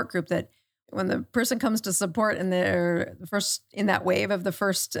support group that when the person comes to support and they're first in that wave of the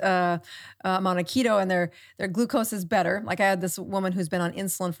first amount of keto and their glucose is better. Like I had this woman who's been on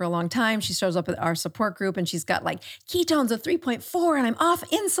insulin for a long time. She shows up at our support group and she's got like ketones of 3.4 and I'm off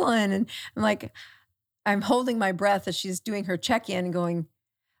insulin. And I'm like, I'm holding my breath as she's doing her check-in and going,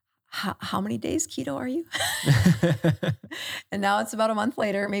 how many days keto are you? And now it's about a month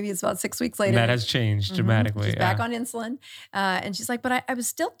later. Maybe it's about 6 weeks later. And that has changed dramatically. She's back on insulin. And she's like, but I was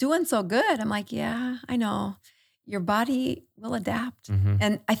still doing so good. I'm like, yeah, I know. Your body will adapt.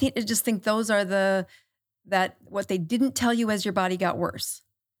 And I just think those are what they didn't tell you as your body got worse.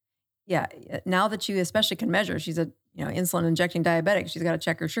 Yeah. Now that you especially can measure, she's a insulin injecting diabetic. She's got to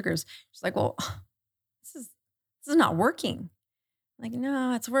check her sugars. She's like, well, this is not working. Like,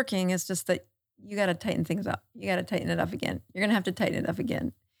 no, it's working. It's just that you got to tighten things up. You got to tighten it up again. You're going to have to tighten it up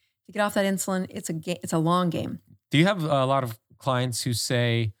again. To get off that insulin, it's a long game. Do you have a lot of clients who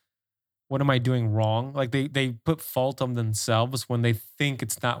say, what am I doing wrong? Like they put fault on themselves when they think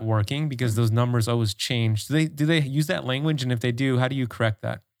it's not working because those numbers always change. Do they use that language? And if they do, how do you correct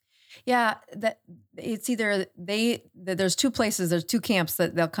that? Yeah, that it's either there's 2 places, there's 2 camps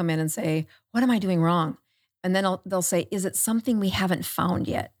that they'll come in and say, what am I doing wrong? And then they'll say, is it something we haven't found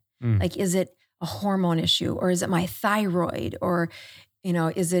yet? Like, is it a hormone issue, or is it my thyroid, or,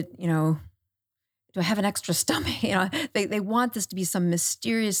 is it, do I have an extra stomach? They want this to be some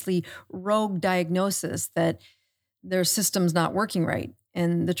mysteriously rogue diagnosis that their system's not working right.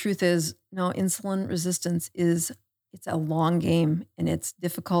 And the truth is, no, insulin resistance it's a long game and it's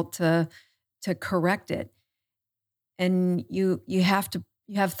difficult to correct it. And you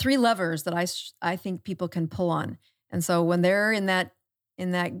have 3 levers that I think people can pull on. And so when they're in that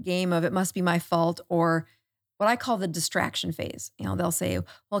game of it must be my fault, or what I call the distraction phase, they'll say,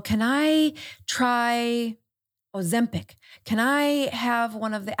 well, can I try Ozempic? Can I have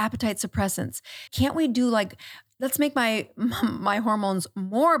one of the appetite suppressants? Can't we do let's make my hormones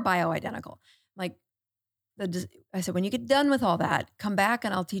more bioidentical? Like I said, when you get done with all that, come back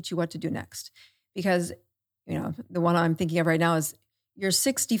and I'll teach you what to do next. Because, the one I'm thinking of right now is, you're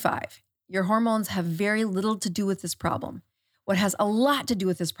 65. Your hormones have very little to do with this problem. What has a lot to do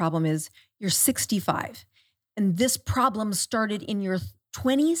with this problem is you're 65 and this problem started in your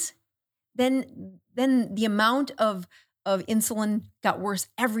 20s. Then the amount of insulin got worse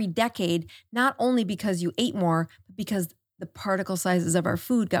every decade, not only because you ate more, but because the particle sizes of our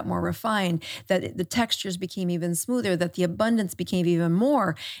food got more refined, that the textures became even smoother, that the abundance became even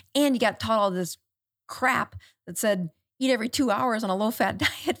more. And you got taught all this crap that said, eat every 2 hours on a low-fat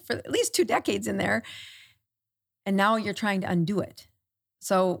diet for at least 2 decades in there. And now you're trying to undo it.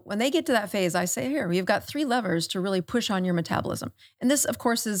 So when they get to that phase, I say, here, we've got 3 levers to really push on your metabolism. And this, of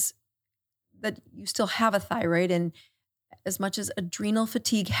course, is that you still have a thyroid. And as much as adrenal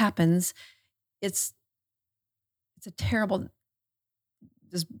fatigue happens, it's a terrible,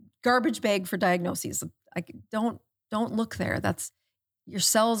 just garbage bag for diagnoses. Don't look there. your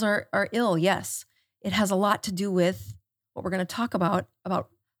cells are ill. Yes. It has a lot to do with what we're going to talk about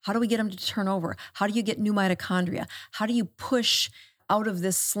how do we get them to turn over? How do you get new mitochondria? How do you push out of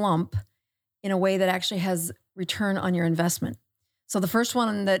this slump in a way that actually has return on your investment? So the first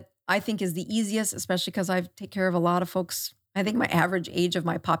one that I think is the easiest, especially because I take care of a lot of folks. I think my average age of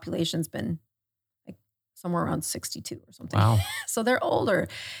my population's been like somewhere around 62 or something. Wow. So they're older.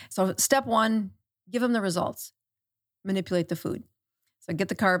 So step one, give them the results. Manipulate the food. So get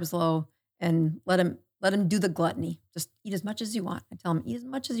the carbs low and let them do the gluttony. Just eat as much as you want. I tell them, eat as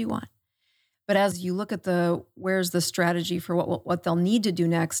much as you want. But as you look at where's the strategy for what they'll need to do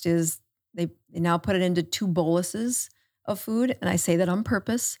next is they now put it into 2 boluses of food. And I say that on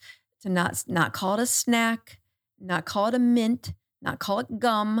purpose to not call it a snack, not call it a mint, not call it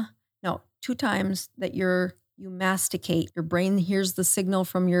gum. No, 2 times that you masticate. Your brain hears the signal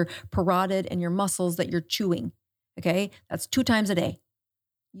from your parotid and your muscles that you're chewing. Okay? That's 2 times a day.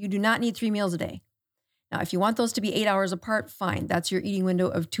 You do not need 3 meals a day. Now, if you want those to be 8 hours apart, fine. That's your eating window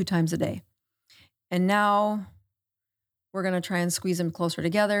of 2 times a day. And now we're going to try and squeeze them closer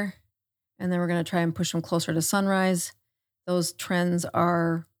together. And then we're going to try and push them closer to sunrise. Those trends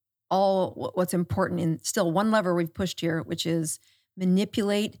are all what's important in still one lever we've pushed here, which is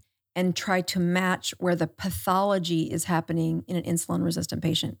manipulate and try to match where the pathology is happening in an insulin-resistant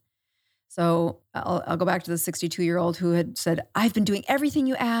patient. So I'll go back to the 62-year-old who had said, I've been doing everything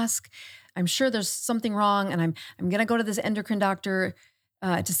you ask. I'm sure there's something wrong, and I'm going to go to this endocrine doctor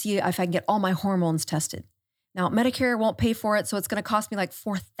to see if I can get all my hormones tested. Now, Medicare won't pay for it, so it's going to cost me like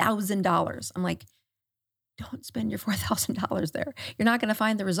 $4,000. I'm like, don't spend your $4,000 there. You're not going to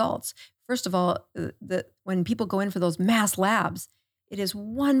find the results. First of all, when people go in for those mass labs, it is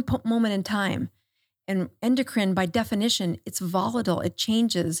one moment in time. And endocrine, by definition, it's volatile. It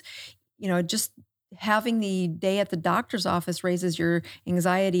changes. Just having the day at the doctor's office raises your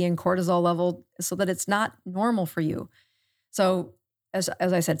anxiety and cortisol level so that it's not normal for you. So as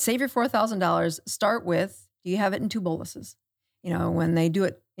I said, save your $4,000. Start with, do you have it in 2 boluses? When they do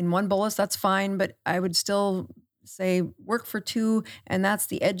it in 1 bolus, that's fine, but I would still say work for 2, and that's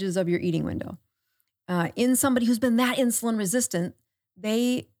the edges of your eating window. In somebody who's been that insulin resistant,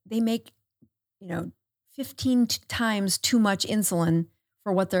 they make 15 times too much insulin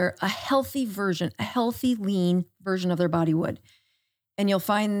for what a healthy lean version of their body would. And you'll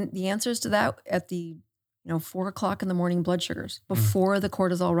find the answers to that at the 4 o'clock in the morning blood sugars, before the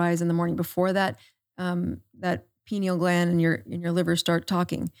cortisol rise in the morning, before that pineal gland and your liver start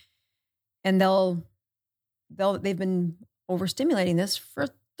talking. And they've been overstimulating this for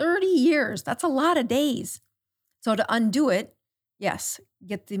 30 years. That's a lot of days. So to undo it, yes,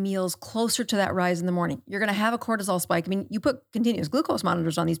 get the meals closer to that rise in the morning. You're going to have a cortisol spike. I mean, you put continuous glucose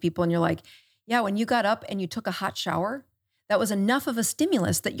monitors on these people and you're like, yeah, when you got up and you took a hot shower, that was enough of a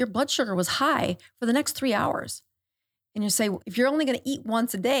stimulus that your blood sugar was high for the next 3 hours. And you say, if you're only going to eat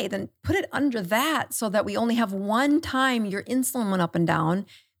once a day, then put it under that so that we only have one time your insulin went up and down,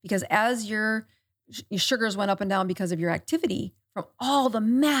 because as your sugars went up and down because of your activity from all the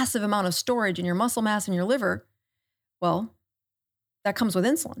massive amount of storage in your muscle mass in your liver, well, that comes with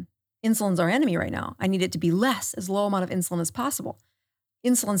insulin. Insulin's our enemy right now. I need it to be less, as low amount of insulin as possible.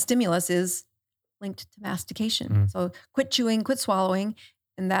 Insulin stimulus is linked to mastication. So quit chewing, quit swallowing.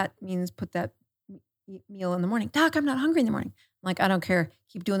 And that means put that meal in the morning. Doc, I'm not hungry in the morning. I'm like, I don't care.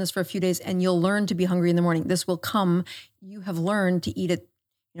 Keep doing this for a few days and you'll learn to be hungry in the morning. This will come. You have learned to eat at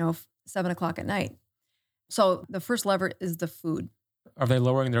 7 o'clock at night. So the first lever is the food. Are they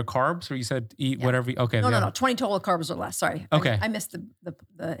lowering their carbs, or you said eat whatever? Okay. No. 20 total carbs or less. Sorry. Okay. I missed the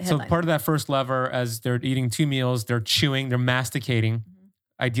headline. So part of that first lever, as they're eating 2 meals, they're chewing, they're masticating,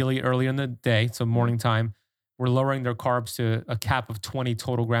 ideally early in the day, so morning time. We're lowering their carbs to a cap of 20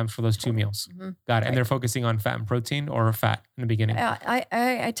 total grams for those 2 meals. Got it. Right. And they're focusing on fat and protein, or fat in the beginning?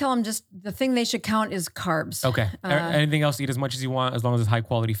 I tell them just the thing they should count is carbs. Okay. Anything else, eat as much as you want, as long as it's high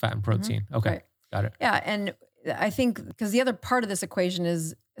quality fat and protein. Okay. Right. Got it. Yeah. And I think because the other part of this equation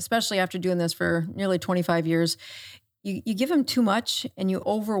is, especially after doing this for nearly 25 years, you give them too much and you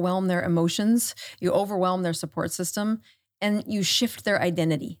overwhelm their emotions, you overwhelm their support system, and you shift their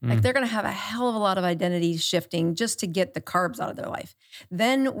identity. Like they're going to have a hell of a lot of identity shifting just to get the carbs out of their life.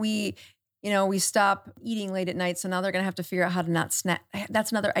 Then we stop eating late at night. So now they're going to have to figure out how to not snack.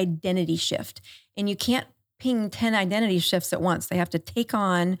 That's another identity shift. And you can't ping 10 identity shifts at once. They have to take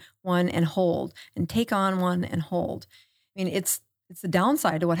on one and hold, and take on one and hold. I mean, it's the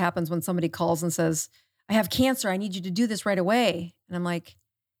downside to what happens when somebody calls and says, I have cancer. I need you to do this right away. And I'm like,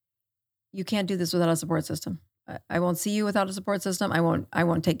 you can't do this without a support system. I won't see you without a support system. I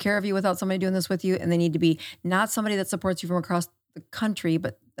won't take care of you without somebody doing this with you. And they need to be not somebody that supports you from across the country,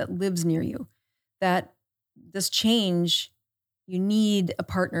 but that lives near you. That this change, you need a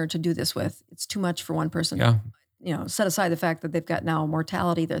partner to do this with. It's too much for one person. Yeah. Set aside the fact that they've got now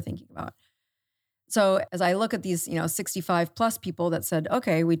mortality they're thinking about. So as I look at these, 65 plus people that said,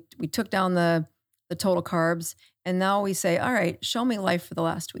 okay, we took down the total carbs, and now we say, all right, show me life for the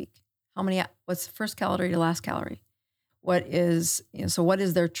last week. What's the first calorie to last calorie? What is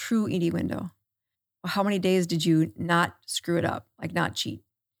their true eating window? How many days did you not screw it up, like not cheat?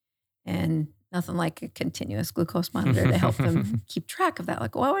 And nothing like a continuous glucose monitor to help them keep track of that.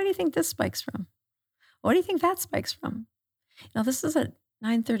 Like, well, what do you think this spikes from? What do you think that spikes from? Now, this is at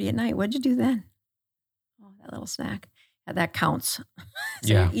 9:30 at night. What'd you do then? Oh, that little snack. Yeah, that counts.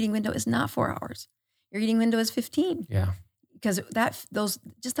 So your eating window is not 4 hours. Your eating window is 15. Yeah. Because that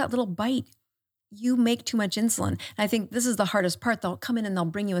little bite, you make too much insulin. And I think this is the hardest part. They'll come in and they'll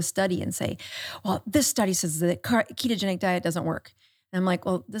bring you a study and say, well, this study says that ketogenic diet doesn't work. And I'm like,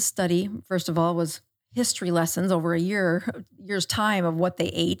 well, this study, first of all, was history lessons over a year's time of what they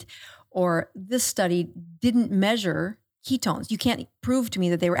ate. Or this study didn't measure ketones. You can't prove to me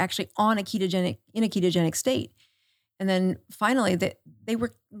that they were actually in a ketogenic state. And then finally, they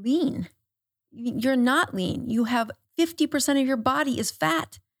were lean. You're not lean. You have 50% of your body is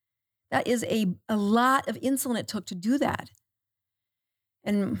fat. That is a lot of insulin it took to do that.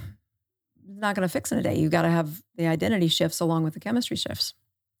 And it's not going to fix in a day. You've got to have the identity shifts along with the chemistry shifts.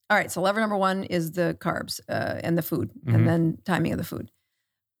 All right, so lever number one is the carbs and the food, and then timing of the food.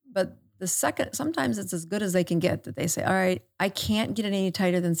 But the second, sometimes it's as good as they can get, that they say, all right, I can't get it any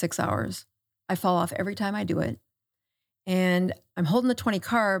tighter than 6 hours. I fall off every time I do it. And I'm holding the 20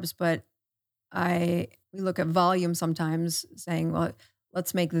 carbs, but we look at volume sometimes, saying, well,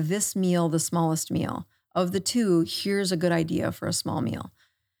 let's make this meal the smallest meal. Of the two, here's a good idea for a small meal.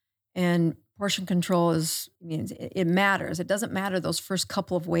 And portion control it matters. It doesn't matter those first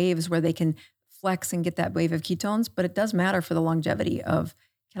couple of waves where they can flex and get that wave of ketones, but it does matter for the longevity of,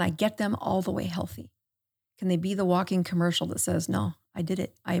 can I get them all the way healthy? Can they be the walking commercial that says, no, I did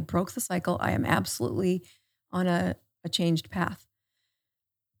it. I broke the cycle. I am absolutely on a changed path.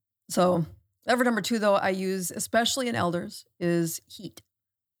 So lever number two, though, I use, especially in elders, is heat.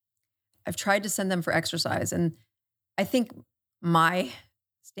 I've tried to send them for exercise, and I think my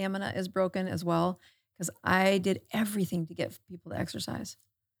stamina is broken as well, because I did everything to get people to exercise.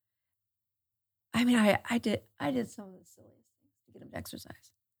 I mean, I did some of the silliest things to get them to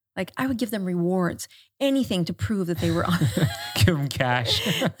exercise. Like, I would give them rewards, anything to prove that they were on. Give them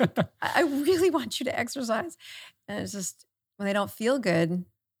cash. I really want you to exercise. And it's just, when they don't feel good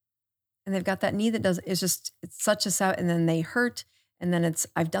and they've got that knee that it's such a sound, and then they hurt. And then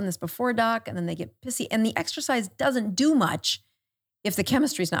I've done this before, doc, and then they get pissy. And the exercise doesn't do much if the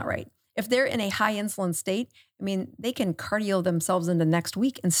chemistry's not right. If they're in a high insulin state, I mean, they can cardio themselves into next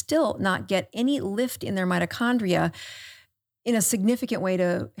week and still not get any lift in their mitochondria in a significant way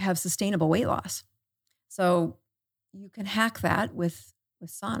to have sustainable weight loss. So you can hack that with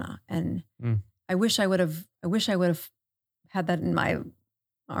sauna. And I wish I would have had that in my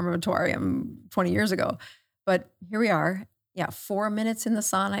armamentarium 20 years ago. But here we are. Yeah, 4 minutes in the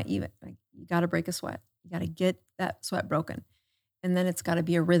sauna, even, like, you got to break a sweat. You got to get that sweat broken. And then it's got to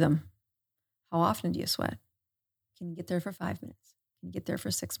be a rhythm. How often do you sweat? Can you get there for 5 minutes? Can you get there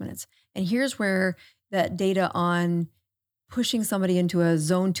for 6 minutes? And here's where that data on pushing somebody into a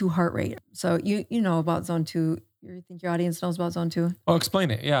zone 2 heart rate. So you know about zone 2. You think your audience knows about zone 2? Oh,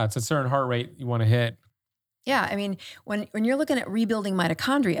 explain it. Yeah, it's a certain heart rate you want to hit. Yeah, I mean, when you're looking at rebuilding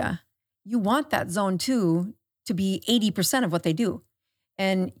mitochondria, you want that zone 2 to be 80% of what they do.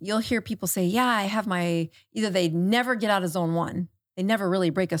 And you'll hear people say, yeah, I have either they never get out of zone 1, they never really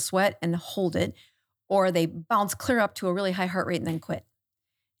break a sweat and hold it, or they bounce clear up to a really high heart rate and then quit.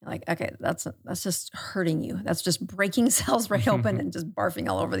 You're like, okay, that's just hurting you. That's just breaking cells right open and just barfing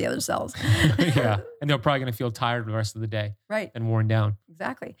all over the other cells. Yeah. And they're probably going to feel tired the rest of the day. Right. And worn down.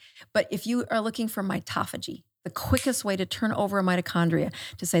 Exactly. But if you are looking for mitophagy, the quickest way to turn over a mitochondria,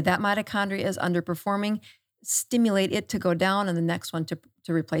 to say that mitochondria is underperforming, stimulate it to go down and the next one to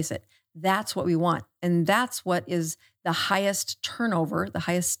replace it. That's what we want. And that's what is the highest turnover, the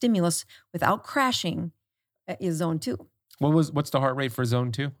highest stimulus without crashing, is zone 2. What's the heart rate for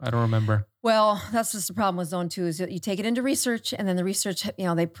zone 2? I don't remember. Well, that's just the problem with zone 2 is you take it into research, and then the research,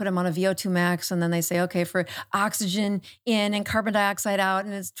 they put them on a VO2 max, and then they say, okay, for oxygen in and carbon dioxide out,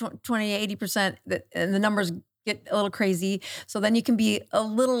 and it's 20 to 80%, and the numbers get a little crazy. So then you can be a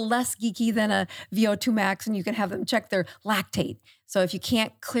little less geeky than a VO2 max, and you can have them check their lactate. So if you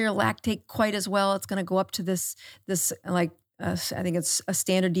can't clear lactate quite as well, it's going to go up to this I think it's a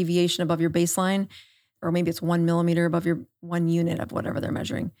standard deviation above your baseline. or maybe it's 1 millimeter above your 1 unit of whatever they're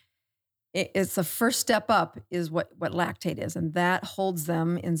measuring. It's the first step up is what lactate is, and that holds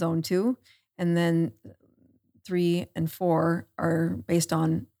them in zone 2. And then 3 and 4 are based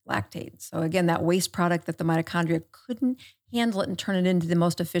on lactate. So again, that waste product that the mitochondria couldn't handle it and turn it into the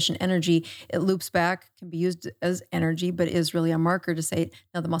most efficient energy, it loops back, can be used as energy, but is really a marker to say,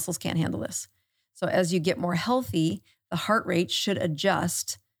 no, the muscles can't handle this. So as you get more healthy, the heart rate should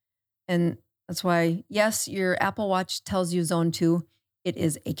adjust. And that's why, yes, your Apple Watch tells you zone 2. It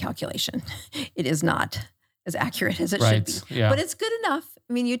is a calculation. It is not as accurate as it should be. Yeah. But it's good enough.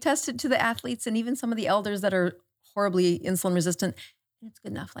 I mean, you test it to the athletes and even some of the elders that are horribly insulin resistant, and it's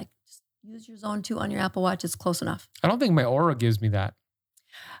good enough. Like, just use your zone 2 on your Apple Watch. It's close enough. I don't think my Aura gives me that.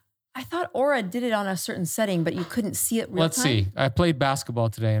 I thought Aura did it on a certain setting, but you couldn't see it real time. Let's see. I played basketball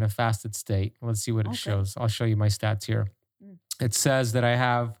today in a fasted state. Let's see what it shows. I'll show you my stats here. It says that I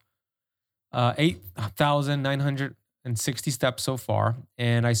have 8,960 steps so far,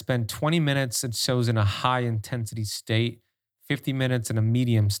 and I spend 20 minutes, it shows, in a high intensity state, 50 minutes in a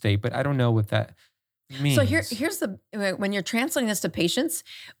medium state, but I don't know what that means. So here's when you're translating this to patients,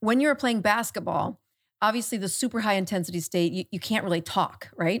 when you're playing basketball, obviously the super high intensity state, you can't really talk,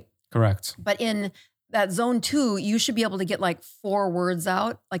 right? Correct. But in that zone 2, you should be able to get like 4 words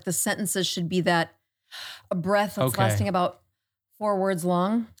out. Like the sentences should be a breath that's lasting about 4 words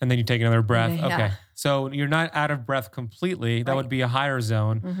long. And then you take another breath. Okay. Okay. So you're not out of breath completely. That would be a higher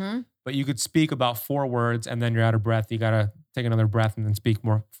zone. Mm-hmm. But you could speak about 4 words and then you're out of breath. You got to take another breath and then speak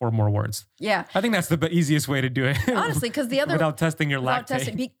 4 more words. Yeah. I think that's the easiest way to do it. Honestly, because the other... without testing your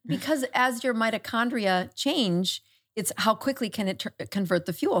lactate. Because as your mitochondria change, it's how quickly can it convert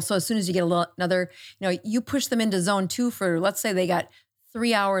the fuel. So as soon as you get another, you push them into zone 2 for, let's say they got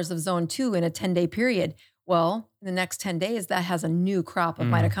 3 hours of zone 2 in a 10-day period. Well, in the next 10 days, that has a new crop of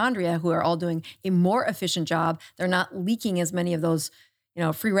mitochondria who are all doing a more efficient job. They're not leaking as many of those,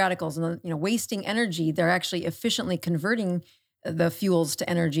 free radicals and, wasting energy. They're actually efficiently converting the fuels to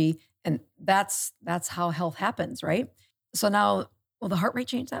energy. And that's how health happens, right? So now, will the heart rate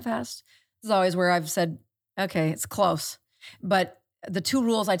change that fast? This is always where I've said, okay, it's close. But the 2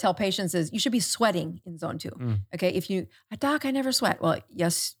 rules I tell patients is you should be sweating in zone 2. Okay, if doc, I never sweat. Well,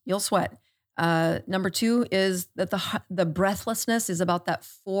 yes, you'll sweat. Number 2 is that the breathlessness is about that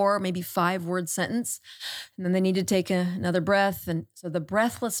 4, maybe 5 word sentence. And then they need to take another breath. And so the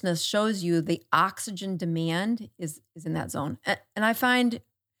breathlessness shows you the oxygen demand is in that zone. And I find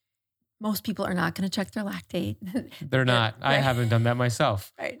most people are not going to check their lactate. They're not. Right. I haven't done that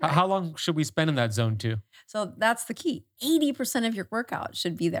myself. Right. How long should we spend in that zone 2? So that's the key. 80% of your workout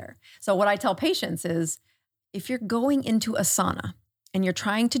should be there. So what I tell patients is if you're going into a sauna, and you're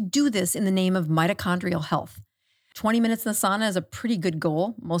trying to do this in the name of mitochondrial health, 20 minutes in the sauna is a pretty good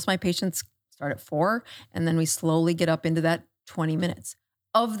goal. Most of my patients start at 4, and then we slowly get up into that 20 minutes.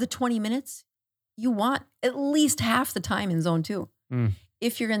 Of the 20 minutes, you want at least half the time in zone 2.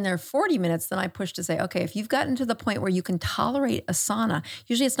 If you're in there 40 minutes, then I push to say, okay, if you've gotten to the point where you can tolerate a sauna,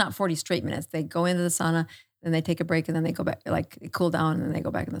 usually it's not 40 straight minutes. They go into the sauna, then they take a break, and then they go back, like cool down, and then they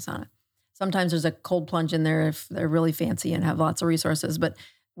go back in the sauna. Sometimes there's a cold plunge in there if they're really fancy and have lots of resources. But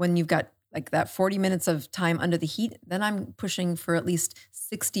when you've got like that 40 minutes of time under the heat, then I'm pushing for at least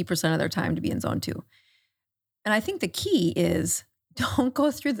 60% of their time to be in zone 2. And I think the key is don't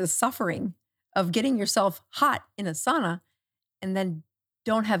go through the suffering of getting yourself hot in a sauna and then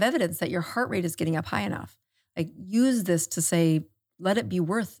don't have evidence that your heart rate is getting up high enough. Like use this to say, let it be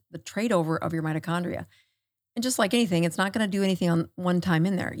worth the trade over of your mitochondria. And just like anything, it's not going to do anything on one time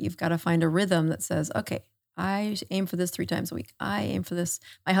in there. You've got to find a rhythm that says, okay, I aim for this 3 times a week. I aim for this.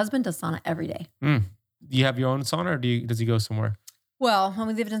 My husband does sauna every day. Do you have your own sauna or does he go somewhere? Well, when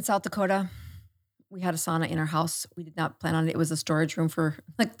we lived in South Dakota, we had a sauna in our house. We did not plan on it. It was a storage room for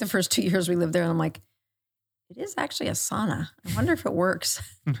like the first 2 years we lived there. And I'm like, it is actually a sauna. I wonder if it works.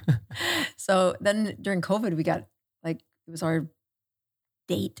 So then during COVID, we got it was our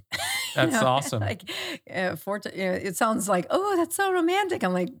date. That's awesome. It sounds like, oh, that's so romantic.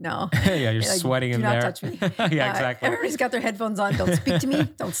 I'm like, no. Yeah, you're sweating in there. Do not touch me. Yeah, exactly. Everybody's got their headphones on. Don't speak to me.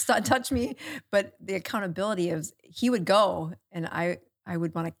 Don't touch me. But the accountability of he would go and I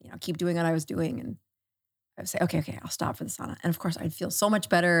would want to keep doing what I was doing. And I would say, okay, I'll stop for the sauna. And of course, I'd feel so much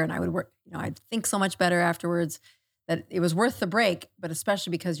better and I would work, I'd think so much better afterwards that it was worth the break, but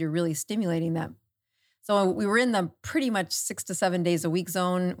especially because you're really stimulating that. So we were in the pretty much 6 to 7 days a week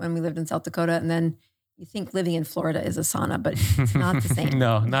zone when we lived in South Dakota. And then you think living in Florida is a sauna, but it's not the same.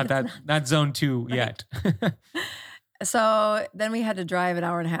 No, not zone 2 yet. So then we had to drive an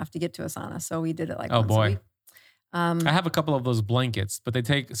hour and a half to get to a sauna. So we did it like once a week. I have a couple of those blankets, but they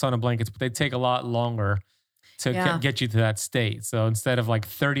take sauna blankets, but they take a lot longer to get you to that state. So instead of like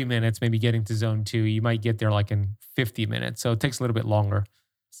 30 minutes, maybe getting to zone 2, you might get there like in 50 minutes. So it takes a little bit longer.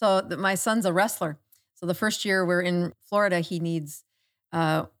 So my son's a wrestler. So the first year we're in Florida, he needs,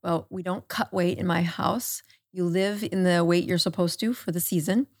 we don't cut weight in my house. You live in the weight you're supposed to for the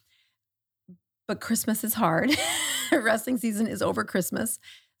season. But Christmas is hard. Wrestling season is over Christmas.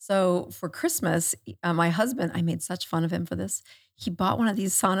 So for Christmas, my husband, I made such fun of him for this. He bought one of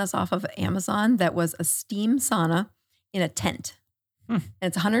these saunas off of Amazon that was a steam sauna in a tent. And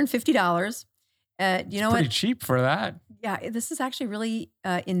it's $150. You know Pretty what? cheap for that. Yeah, this is actually really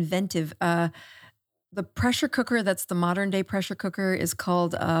inventive. The pressure cooker, that's the modern day pressure cooker, is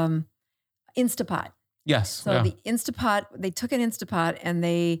called Instapot. Yes. So the Instapot, they took an Instapot and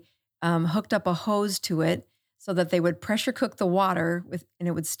they hooked up a hose to it so that they would pressure cook the water and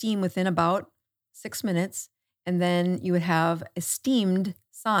it would steam within about 6 minutes. And then you would have a steamed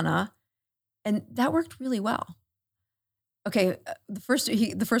sauna. And that worked really well. Okay, the first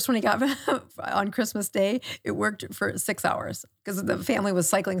one he got on Christmas Day, it worked for 6 hours because the family was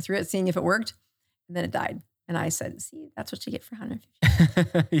cycling through it, seeing if it worked. And then it died. And I said, see, that's what you get for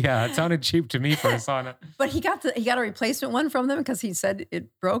 $150. Yeah, it sounded cheap to me for a sauna. But he got a replacement one from them because he said it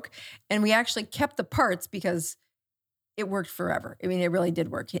broke. And we actually kept the parts because it worked forever. I mean, it really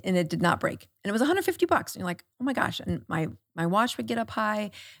did work and it did not break. And it was $150. And you're like, oh my gosh. And my watch would get up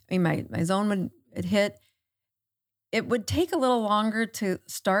high. I mean, my zone would hit. It would take a little longer to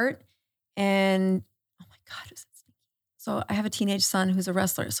start. And oh my God, it was stinky. So I have a teenage son who's a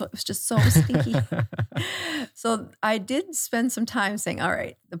wrestler. So it was just so stinky. So I did spend some time saying, all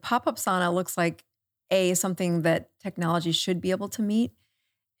right, the pop-up sauna looks like something that technology should be able to meet.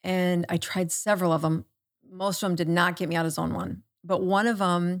 And I tried several of them. Most of them did not get me out of zone 1. But one of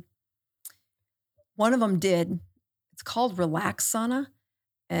them did. It's called Relax Sauna.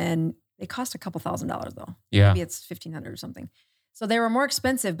 And they cost a couple $1,000s though. Yeah. Maybe it's $1,500 or something. So they were more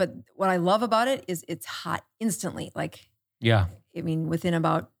expensive, but what I love about it is it's hot instantly. Like, yeah. I mean, within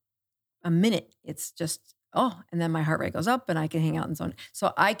about a minute, it's just, and then my heart rate goes up and I can hang out in zone.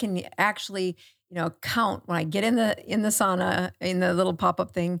 So I can actually, count when I get in the sauna, in the little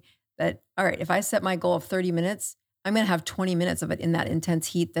pop-up thing that, all right, if I set my goal of 30 minutes, I'm going to have 20 minutes of it in that intense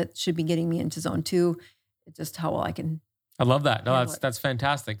heat that should be getting me into zone 2. It's just how well I can. I love that. No, that's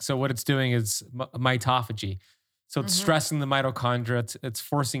fantastic. So what it's doing is mitophagy. So it's stressing the mitochondria. It's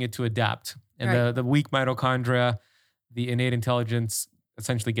forcing it to adapt. And the weak mitochondria, the innate intelligence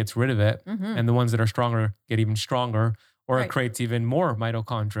essentially gets rid of it. And the ones that are stronger get even stronger, or it creates even more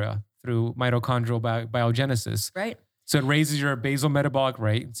mitochondria through mitochondrial biogenesis. Right. So it raises your basal metabolic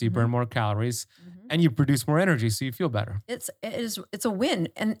rate, so you burn more calories, and you produce more energy, so you feel better. It's a win.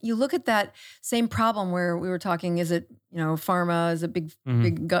 And you look at that same problem where we were talking, is it, pharma, is it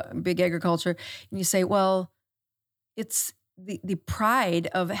big agriculture? And you say, well, it's the pride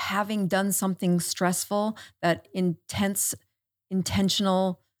of having done something stressful, that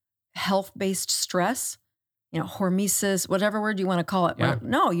intentional health-based stress, hormesis, whatever word you want to call it. Yeah. Well,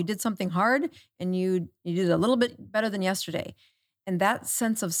 no, you did something hard and you did a little bit better than yesterday. And that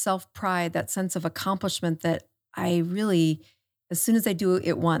sense of self-pride, that sense of accomplishment that I really, as soon as they do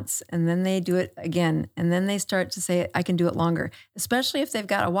it once and then they do it again, and then they start to say, I can do it longer, especially if they've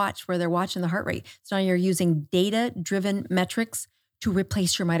got a watch where they're watching the heart rate. So now you're using data-driven metrics to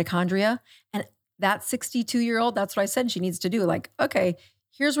replace your mitochondria. And that 62-year-old, that's what I said she needs to do. Like, okay,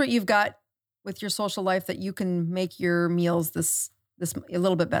 here's what you've got with your social life that you can make your meals this a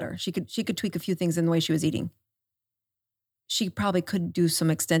little bit better. She could tweak a few things in the way she was eating. She probably could do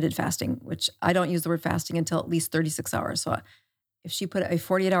some extended fasting, which I don't use the word fasting until at least 36 hours. So if she put a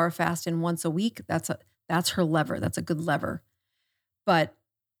 48-hour fast in once a week, that's her lever. That's a good lever. But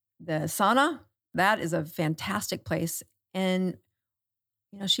the sauna, that is a fantastic place. And,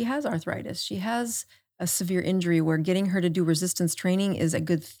 she has arthritis. She has a severe injury where getting her to do resistance training is a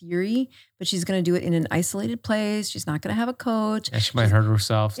good theory, but she's going to do it in an isolated place. She's not going to have a coach. Yeah, she might hurt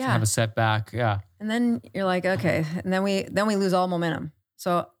herself, have a setback. Yeah. And then you're like, okay. And then we lose all momentum.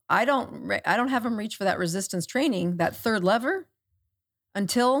 So I don't have them reach for that resistance training, that third lever,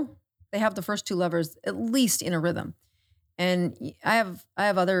 until they have the first 2 levers at least in a rhythm. And I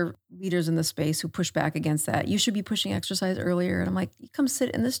have other leaders in the space who push back against that. You should be pushing exercise earlier. And I'm like, you come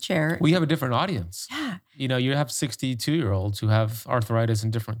sit in this chair. We have a different audience. Yeah. You have 62-year-olds who have arthritis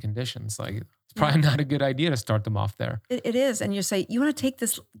and different conditions. Like, it's probably not a good idea to start them off there. It is. And you say, you want to take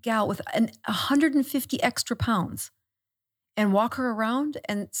this gal with 150 extra pounds and walk her around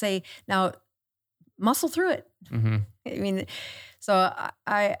and say, now muscle through it. I mean, so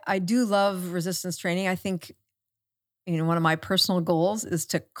I do love resistance training. I think one of my personal goals is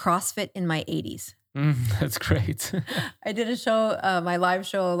to CrossFit in my 80s. That's great. I did a show, my live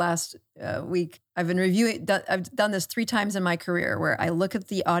show last week. I've been I've done this 3 times in my career where I look at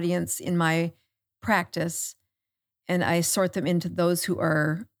the audience in my practice and I sort them into those who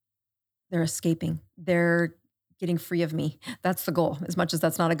they're escaping. They're getting free of me. That's the goal. As much as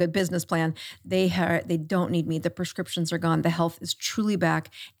that's not a good business plan, they don't need me. The prescriptions are gone. The health is truly back.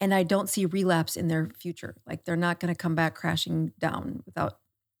 And I don't see relapse in their future. Like they're not going to come back crashing down without,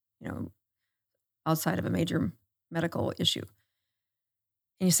 outside of a major medical issue.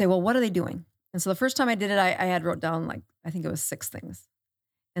 And you say, well, what are they doing? And so the first time I did it, I had wrote down I think it was 6 things.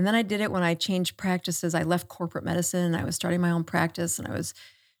 And then I did it when I changed practices. I left corporate medicine and I was starting my own practice and I was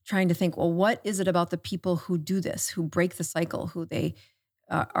trying to think, well, what is it about the people who do this, who break the cycle, who they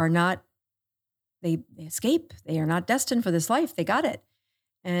are not, they escape. They are not destined for this life. They got it.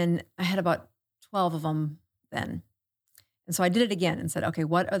 And I had about 12 of them then. And so I did it again and said, okay,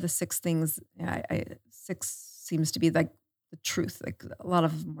 what are the 6 things? 6 seems to be like the truth. Like a lot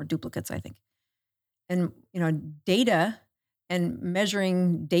of them were duplicates, I think. And, data and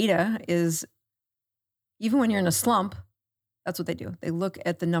measuring data is, even when you're in a slump, that's what they do. They look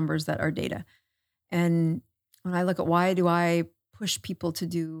at the numbers that are data. And when I look at why do I push people to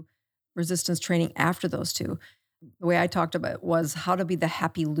do resistance training after those 2, the way I talked about it was how to be the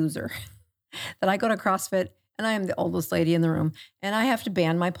happy loser. That I go to CrossFit and I am the oldest lady in the room and I have to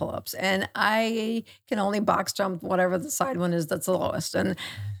band my pull-ups and I can only box jump whatever the side one is that's the lowest. And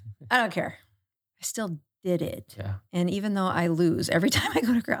I don't care. I still did it. Yeah. And even though I lose every time I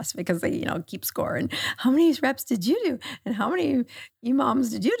go to CrossFit because they, keep score and how many reps did you do? And how many EMOMs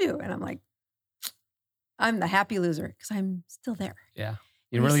did you do? And I'm like, I'm the happy loser because I'm still there. Yeah.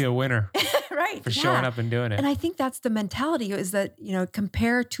 You're really a winner. Right. For showing up and doing it. And I think that's the mentality is that,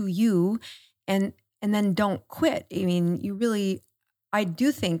 compare to you and then don't quit. I mean, I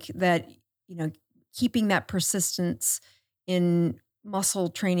do think that, keeping that persistence in muscle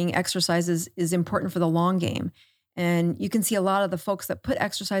training exercises is important for the long game. And you can see a lot of the folks that put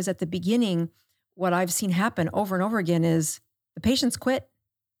exercise at the beginning, what I've seen happen over and over again is the patients quit.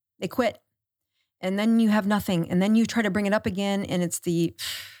 They quit. And then you have nothing. And then you try to bring it up again and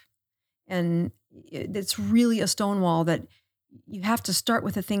it's really a stonewall that you have to start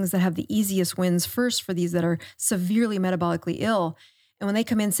with the things that have the easiest wins first for these that are severely metabolically ill. And when they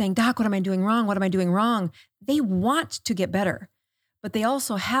come in saying, Doc, what am I doing wrong? What am I doing wrong? They want to get better. But they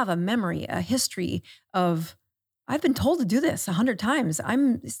also have a memory, a history of, I've been told to do this 100 times.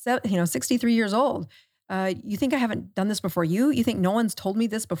 I'm 63 years old. You think I haven't done this before you? You think no one's told me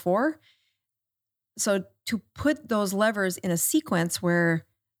this before? So to put those levers in a sequence where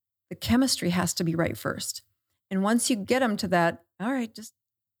the chemistry has to be right first. And once you get them to that, all right, just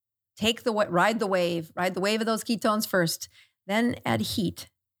ride the wave of those ketones first, then add heat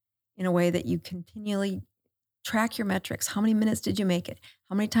in a way that you continually track your metrics. How many minutes did you make it?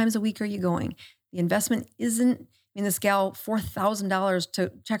 How many times a week are you going? The investment isn't, this gal, $4,000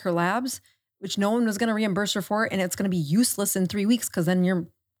 to check her labs, which no one was going to reimburse her for, and it's going to be useless in 3 weeks because then your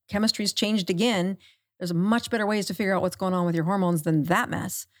chemistry's changed again. There's much better ways to figure out what's going on with your hormones than that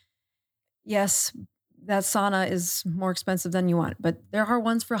mess. Yes, that sauna is more expensive than you want, but there are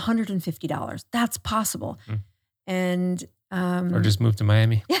ones for $150. That's possible. And or just move to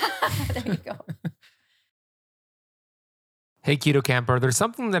Miami. Yeah, there you go. Hey, Keto Camper, there's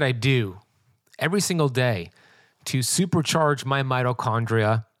something that I do every single day to supercharge my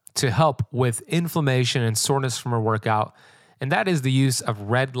mitochondria to help with inflammation and soreness from a workout, and that is the use of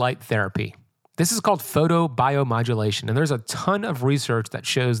red light therapy. This is called photobiomodulation, and there's a ton of research that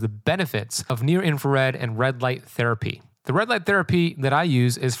shows the benefits of near-infrared and red light therapy. The red light therapy that I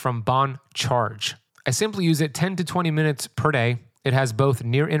use is from Bon Charge. I simply use it 10 to 20 minutes per day. It has both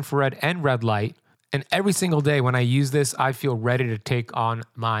near-infrared and red light, and every single day when I use this, I feel ready to take on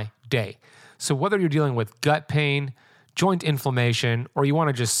my day. So whether you're dealing with gut pain, joint inflammation, or you want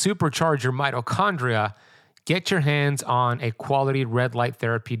to just supercharge your mitochondria, get your hands on a quality red light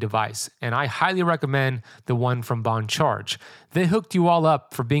therapy device. And I highly recommend the one from Bon Charge. They hooked you all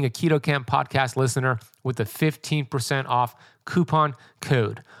up for being a Keto Camp podcast listener with a 15% off coupon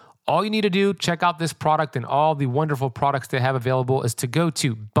code. All you need to do, check out this product and all the wonderful products they have available, is to go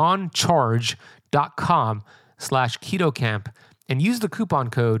to boncharge.com/KetoCamp and use the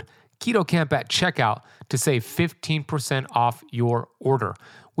coupon code KetoCamp at checkout to save 15% off your order.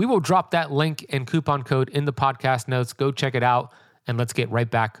 We will drop that link and coupon code in the podcast notes. Go check it out, and let's get right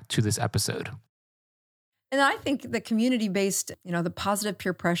back to this episode. And I think the community-based, the positive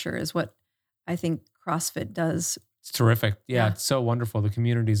peer pressure is what I think CrossFit does. It's terrific. Yeah, it's so wonderful. The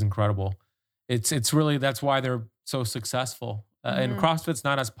community is incredible. It's really, that's why they're so successful. Mm-hmm. And CrossFit's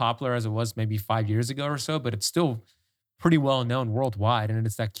not as popular as it was maybe 5 years ago or so, but it's still pretty well known worldwide. And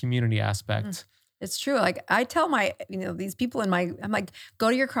it's that community aspect. It's true. Like I tell these people I'm like, go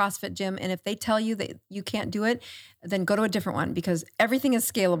to your CrossFit gym. And if they tell you that you can't do it, then go to a different one because everything is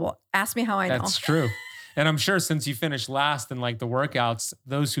scalable. Ask me how I know. That's true. And I'm sure since you finished last in like the workouts,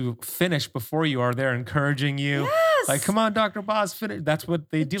 those who finish before you are there encouraging you. Yes. Like, come on, Dr. Boz, finish. That's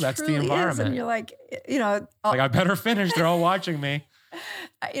what they do. That's the environment. Is. And you're like, like I better finish. They're all watching me.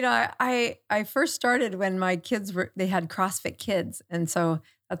 I first started when my kids they had CrossFit Kids. And so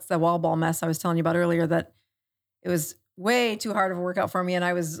that's the wall ball mess I was telling you about earlier, that it was way too hard of a workout for me. And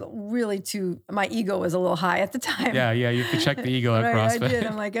I was really my ego was a little high at the time. Yeah. You have to check the ego at right, CrossFit. I did.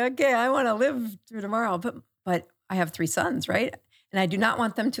 I'm like, okay, I want to live through tomorrow. But I have 3 sons, right? And I do not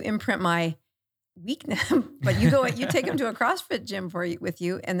want them to imprint my weakness. But you take them to a CrossFit gym with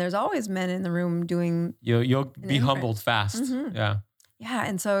you, and there's always men in the room doing. You'll be humbled fast. Mm-hmm. Yeah. Yeah.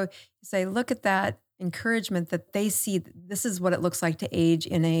 And so you say, look at that encouragement that they see. This is what it looks like to age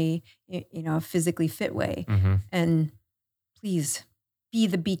in a physically fit way. Mm-hmm. And please be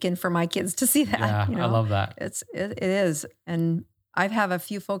the beacon for my kids to see that. Yeah, I love that. It is. And I have a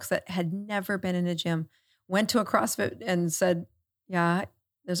few folks that had never been in a gym, went to a CrossFit and said, yeah,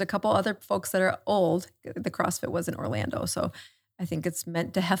 there's a couple other folks that are old. The CrossFit was in Orlando. So I think it's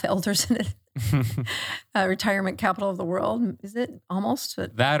meant to have elders in it. Retirement capital of the world. Is it almost?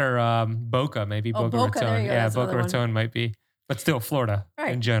 That or Boca, maybe. Boca Raton. Yeah, Boca Raton might be. But still Florida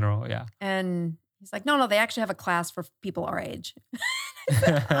in general. Yeah. And he's like, no, they actually have a class for people our age. I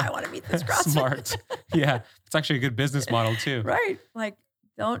said, I want to meet this CrossFit. Smart. Yeah. It's actually a good business model too. Right. Like,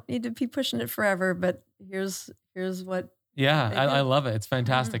 don't need to be pushing it forever, but here's what. Yeah, I love it. It's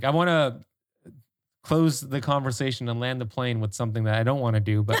fantastic. Mm-hmm. I want to close the conversation and land the plane with something that I don't want to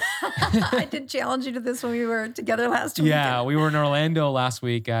do, but I did challenge you to this when we were together last week. Yeah, we were in Orlando last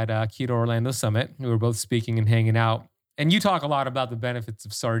week at Keto Orlando Summit. We were both speaking and hanging out. And you talk a lot about the benefits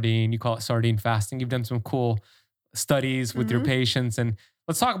of sardine. You call it sardine fasting. You've done some cool studies with your patients. And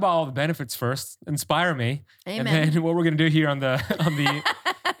let's talk about all the benefits first. Inspire me. Amen. And then what we're going to do here on the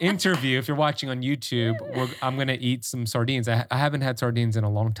interview, if you're watching on YouTube, I'm going to eat some sardines. I haven't had sardines in a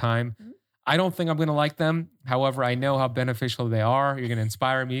long time. I don't think I'm going to like them. However, I know how beneficial they are. You're going to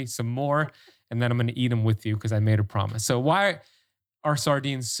inspire me some more, and then I'm going to eat them with you because I made a promise. So why are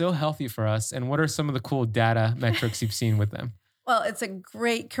sardines so healthy for us, and what are some of the cool data metrics you've seen with them? Well, it's a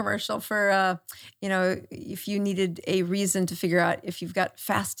great commercial for, if you needed a reason to figure out if you've got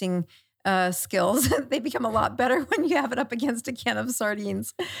fasting skills, they become a lot better when you have it up against a can of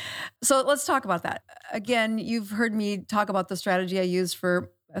sardines. So let's talk about that. Again, you've heard me talk about the strategy I use for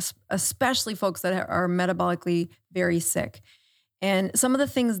especially folks that are metabolically very sick. And some of the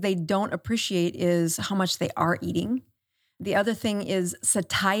things they don't appreciate is how much they are eating. The other thing is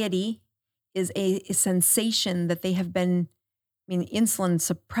satiety is a sensation that they have been, insulin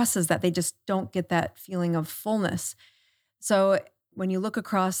suppresses that. They just don't get that feeling of fullness. So when you look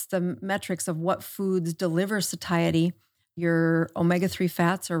across the metrics of what foods deliver satiety, your omega-3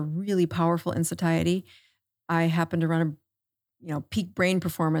 fats are really powerful in satiety. I happen to run peak brain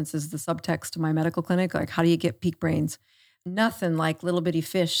performance is the subtext to my medical clinic. Like, how do you get peak brains? Nothing like little bitty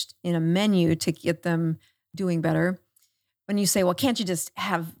fish in a menu to get them doing better. When you say, well, can't you just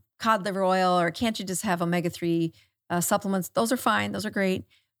have cod liver oil or can't you just have omega-3 supplements? Those are fine. Those are great.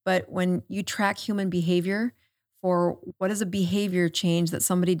 But when you track human behavior for what is a behavior change that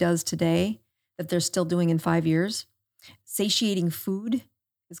somebody does today that they're still doing in 5 years, satiating food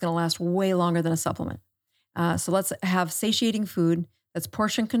is going to last way longer than a supplement. So let's have satiating food that's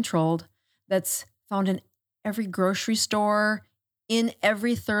portion controlled, that's found in every grocery store, in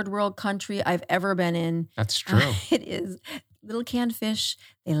every third world country I've ever been in. That's true. It is little canned fish.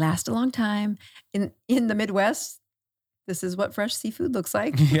 They last a long time. In the Midwest, this is what fresh seafood looks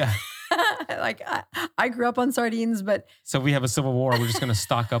like. Yeah. Like I grew up on sardines, but. So we have a civil war. We're just going to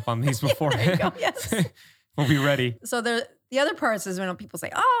stock up on these beforehand. There you go, yes. We'll be ready. So the other parts is when people say,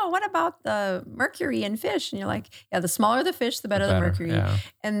 oh, what about the mercury in fish? And you're like, yeah, the smaller the fish, the better the mercury. Yeah.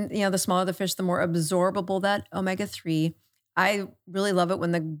 And, the smaller the fish, the more absorbable that omega-3. I really love it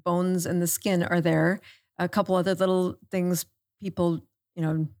when the bones and the skin are there. A couple other little things people,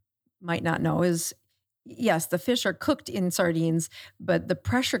 might not know is, yes, the fish are cooked in sardines, but the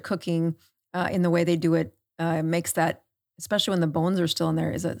pressure cooking in the way they do it makes that, especially when the bones are still in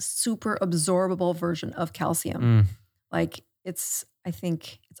there, is a super absorbable version of calcium. Like I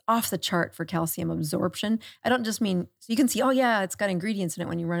think it's off the chart for calcium absorption. I don't just mean, so you can see, oh yeah, it's got ingredients in it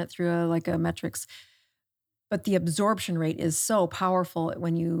when you run it through a metrics. But the absorption rate is so powerful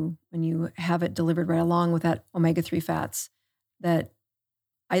when you have it delivered right along with that omega-3 fats that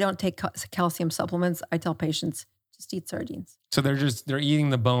I don't take calcium supplements. I tell patients, just eat sardines. So they're eating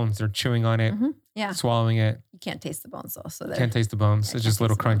the bones. They're chewing on it, Yeah. swallowing it. You can't taste the bones though. So Can't taste the bones. It's just a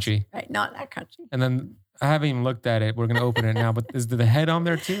little crunchy. Right. Not that crunchy. And then I haven't even looked at it. We're going to open it now, but is the head on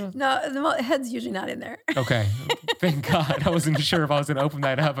there too? No, the head's usually not in there. Okay. Thank God. I wasn't sure if I was going to open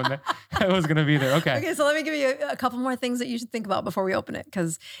that up and I was going to be there. Okay. Okay, so let me give you a couple more things that you should think about before we open it.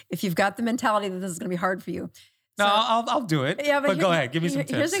 Because if you've got the mentality that this is going to be hard for you. No, I'll do it. Yeah, but go ahead. Give me some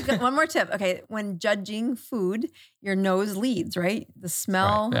tips. Here's one more tip. Okay, when judging food, your nose leads, right? The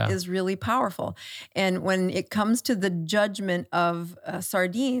smell is really powerful. And when it comes to the judgment of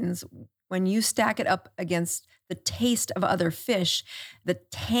sardines, when you stack it up against the taste of other fish, the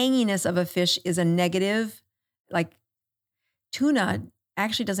tanginess of a fish is a negative. Like tuna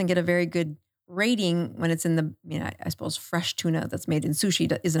actually doesn't get a very good rating when it's in the, I suppose fresh tuna that's made in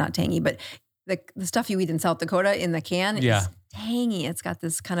sushi is not tangy, but the stuff you eat in South Dakota in the can is tangy. It's got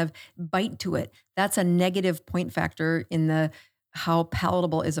this kind of bite to it. That's a negative point factor in how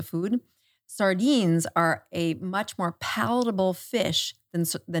palatable is a food. Sardines are a much more palatable fish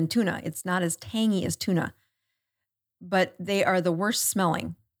than tuna. It's not as tangy as tuna, but they are the worst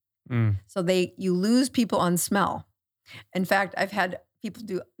smelling. So you lose people on smell. In fact, I've had people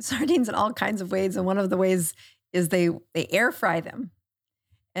do sardines in all kinds of ways, and one of the ways is they air fry them.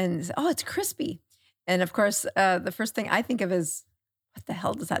 And say, it's crispy. And of course, the first thing I think of is, what the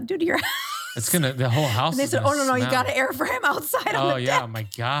hell does that do to your house? The whole house. And they said, no, you got to air fry them outside on the deck. My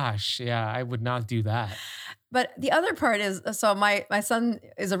gosh. Yeah, I would not do that. But the other part is, so my son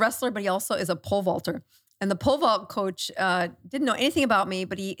is a wrestler, but he also is a pole vaulter. And the pole vault coach didn't know anything about me,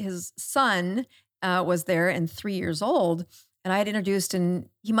 but his son was there and 3 years old. And I had introduced, and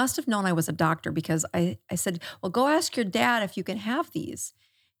he must have known I was a doctor because I said, well, go ask your dad if you can have these.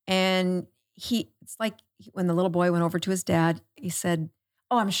 And it's like when the little boy went over to his dad, he said,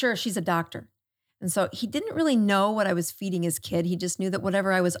 oh, I'm sure she's a doctor. And so he didn't really know what I was feeding his kid. He just knew that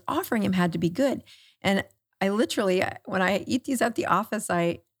whatever I was offering him had to be good. And I literally, when I eat these at the office,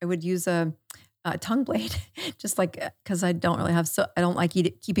 I would use a tongue blade, just like, because I don't like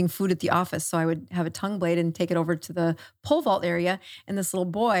keeping food at the office. So I would have a tongue blade and take it over to the pole vault area. And this little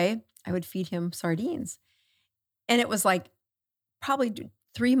boy, I would feed him sardines. And it was like probably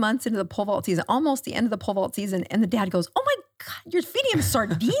 3 months into the pole vault season, almost the end of the pole vault season. And the dad goes, oh my God, you're feeding him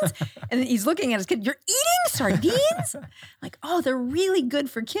sardines? And he's looking at his kid, you're eating sardines? Like, they're really good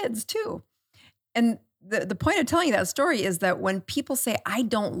for kids too. And the point of telling you that story is that when people say, I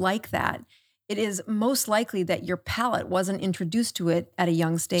don't like that, it is most likely that your palate wasn't introduced to it at a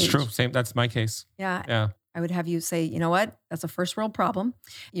young stage. It's true. Same. That's my case. Yeah. I would have you say, you know what? That's a first world problem.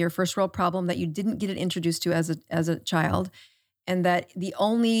 Your first world problem that you didn't get it introduced to as a child. And that the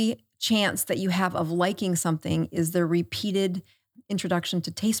only chance that you have of liking something is the repeated introduction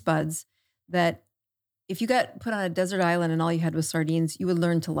to taste buds, that if you got put on a desert island and all you had was sardines, you would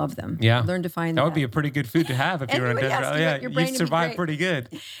learn to love them. Yeah. Learn to find that. Would be a pretty good food to have if you were on a desert island. Yeah, you'd survive pretty good.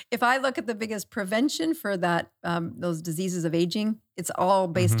 If I look at the biggest prevention for that, those diseases of aging, it's all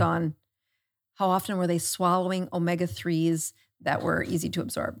based on how often were they swallowing omega-3s that were easy to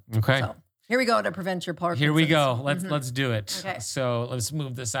absorb. Okay. So here we go to prevent your Parkinson's. Here we go. Let's do it. Okay. So let's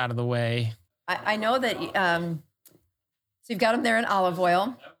move this out of the way. I know that, so you've got them there in olive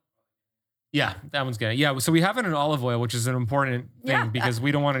oil. Yeah, that one's good. Yeah, so we have it in olive oil, which is an important thing because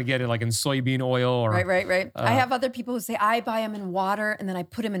we don't want to get it like in soybean oil or... Right. I have other people who say, I buy them in water and then I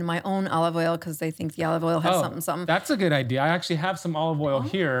put them in my own olive oil because they think the olive oil has something. That's a good idea. I actually have some olive oil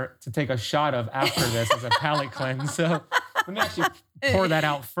here to take a shot of after this as a palate cleanse. So let me actually pour that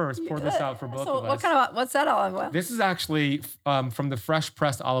out first. Pour this out for both of us. What's that olive oil? This is actually from the Fresh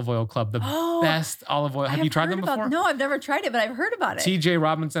Pressed Olive Oil Club, the best olive oil. Have you tried them before? No, I've never tried it, but I've heard about it. TJ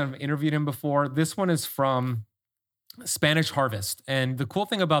Robinson, I've interviewed him before. This one is from Spanish Harvest. And the cool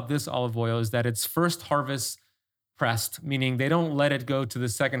thing about this olive oil is that it's first harvest pressed, meaning they don't let it go to the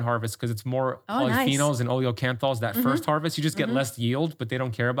second harvest because it's more polyphenols and oleocanthols. That first harvest, you just get less yield, but they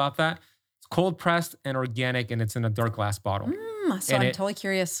don't care about that. It's cold pressed and organic, and it's in a dark glass bottle. So I'm totally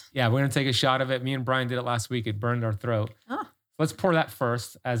curious. Yeah, we're going to take a shot of it. Me and Brian did it last week. It burned our throat. Let's pour that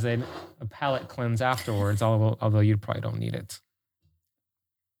first as a palate cleanse afterwards, although you probably don't need it.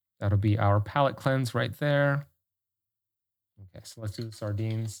 That'll be our palate cleanse right there. Okay, so let's do the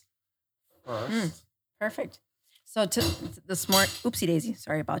sardines first. Perfect. So to this morning, oopsie daisy.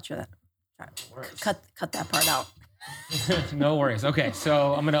 Sorry about you. Cut that part out. No worries. Okay,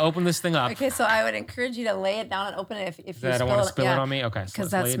 so I'm going to open this thing up. Okay, so I would encourage you to lay it down and open it if you I don't want to spill it on me? Okay. So because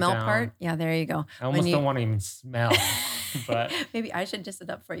let's that lay it smell down. part. Yeah, there you go. I almost don't want to even smell. But maybe I should dish it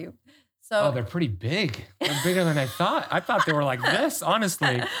up for you. So they're pretty big. They're bigger than I thought. I thought they were like this,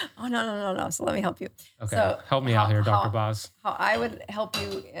 honestly. Oh, no. So let me help you. Okay, So help me out here, Dr. Boz. How I would help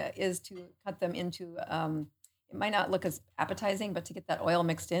you is to cut them into, it might not look as appetizing, but to get that oil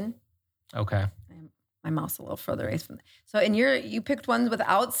mixed in. Okay. My mouth's a little further away from that. So, and you picked ones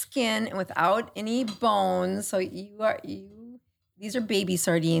without skin and without any bones. So these are baby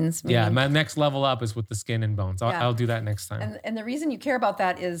sardines. Yeah, my next level up is with the skin and bones. I'll do that next time. And the reason you care about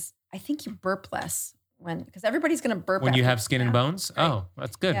that is I think you burp less because everybody's going to burp when you have skin and bones. Right. Oh,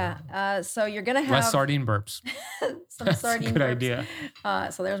 that's good. Yeah. So you're going to have less sardine burps. Some that's sardine a good burps.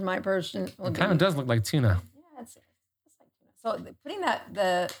 idea. So there's my version. It kind of does look like tuna. Yeah, it's like tuna. So putting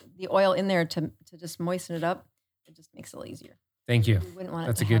the oil in there to just moisten it up, it just makes it a little easier. Thank you. You wouldn't want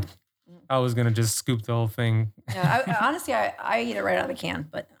That's it a to good. have, I was gonna just scoop the whole thing. Yeah, honestly, I eat it right out of the can,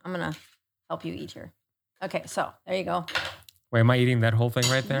 but I'm gonna help you eat here. Okay, so there you go. Wait, am I eating that whole thing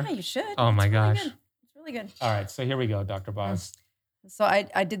right there? Yeah, you should. Oh my It's really gosh. good. It's really good. All right, so here we go, Dr. Boz. So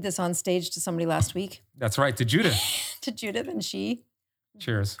I did this on stage to somebody last week, That's right, to Judith. to Judith, and she.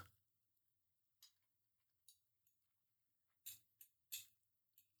 Cheers.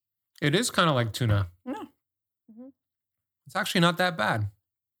 It is kind of like tuna. Yeah. Mm-hmm. It's actually not that bad.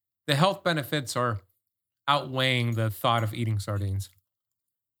 The health benefits are outweighing the thought of eating sardines.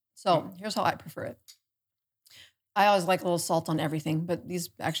 So here's how I prefer it. I always like a little salt on everything, but these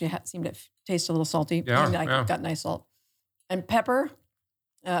actually seem to taste a little salty. Yeah, and I got nice salt. And pepper.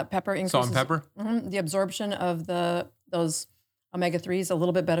 Pepper increases Salt and pepper? The absorption of those omega-3s a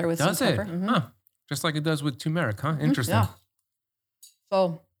little bit better with Does some it? pepper. Mm-hmm. Huh. Just like it does with turmeric, huh? Interesting. Yeah.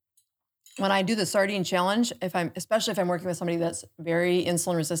 So when I do the sardine challenge, especially if I'm working with somebody that's very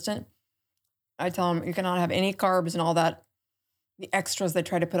insulin resistant, I tell them you cannot have any carbs and all that, the extras they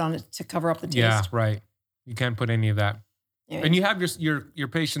try to put on it to cover up the taste. Yeah, right. You can't put any of that. Yeah. And you have your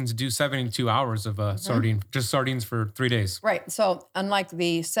patients do 72 hours of sardine, just sardines for 3 days. Right. So unlike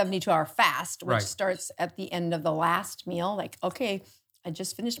the 72-hour fast, which Right. starts at the end of the last meal, like, okay, I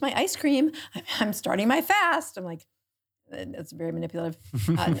just finished my ice cream. I'm starting my fast. I'm like, that's very manipulative.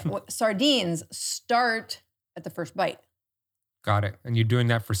 Sardines start at the first bite. Got it. And you're doing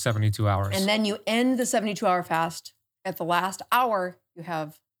that for 72 hours. And then you end the 72-hour fast. At the last hour, you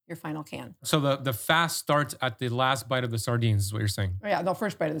have your final can. So the fast starts at the last bite of the sardines is what you're saying. Oh, yeah, the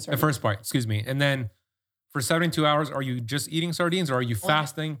first bite of the The sardine. first bite, excuse me. And then for 72 hours, are you just eating sardines or are you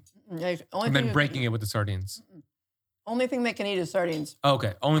fasting and then breaking it with the sardines? Only thing they can eat is sardines.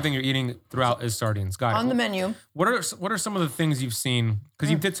 Okay. Only thing you're eating throughout is sardines. Got it. On the menu. What are some of the things you've seen?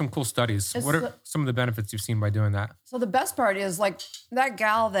 Because you did some cool studies. What are some of the benefits you've seen by doing that? So the best part is like that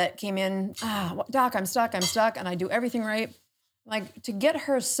gal that came in, Doc, I'm stuck, and I do everything right. Like to get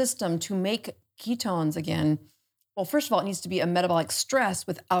her system to make ketones again, well, first of all, it needs to be a metabolic stress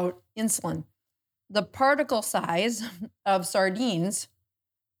without insulin. The particle size of sardines,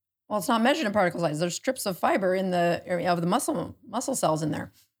 well, it's not measured in particle size. There's strips of fiber in the area of the muscle cells in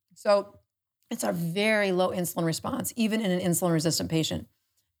there. So it's a very low insulin response, even in an insulin-resistant patient.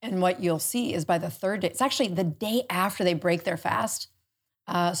 And what you'll see is by the third day, it's actually the day after they break their fast.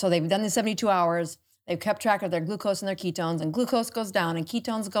 So they've done the 72 hours. They've kept track of their glucose and their ketones, and glucose goes down and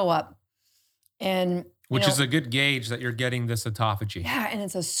ketones go up. And which is a good gauge that you're getting this autophagy. Yeah, and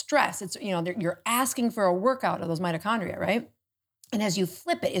it's a stress. It's you're asking for a workout of those mitochondria, right? And as you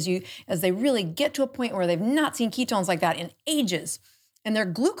flip it, as they really get to a point where they've not seen ketones like that in ages, and their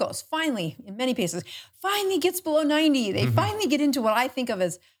glucose finally, in many cases, finally gets below 90. They finally get into what I think of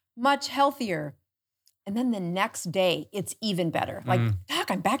as much healthier. And then the next day, it's even better. Like, Doc,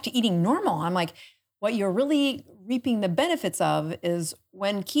 I'm back to eating normal. I'm like, what you're really reaping the benefits of is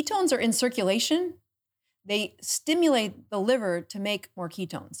when ketones are in circulation, they stimulate the liver to make more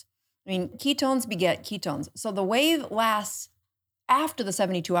ketones. I mean, ketones beget ketones. So the wave lasts after the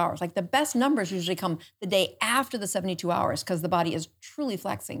 72 hours. Like the best numbers usually come the day after the 72 hours because the body is truly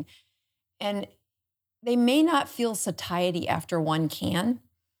flexing. And they may not feel satiety after one can,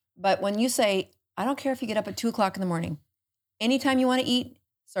 but when you say, I don't care if you get up at 2 o'clock in the morning, anytime you want to eat,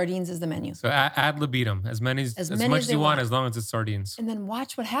 sardines is the menu. So ad libitum, as much as you want, as long as it's sardines. And then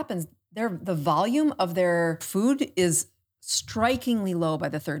watch what happens. The volume of their food is strikingly low by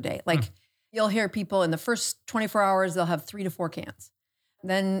the third day. Like you'll hear people in the first 24 hours, they'll have 3 to 4 cans.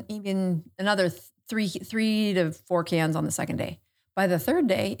 Then even another 3 to 4 cans on the second day. By the third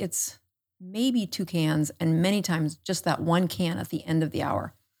day, it's maybe 2 cans and many times just that 1 can at the end of the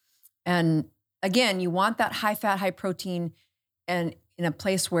hour. And again, you want that high fat, high protein, and in a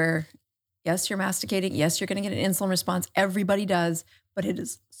place where, yes, you're masticating. Yes, you're going to get an insulin response. Everybody does, but it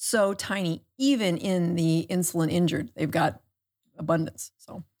is so tiny. Even in the insulin injured, they've got abundance.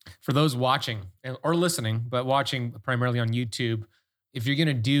 So for those watching or listening, but watching primarily on YouTube, if you're going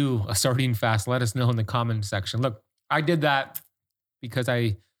to do a sardine fast, let us know in the comment section. Look, I did that because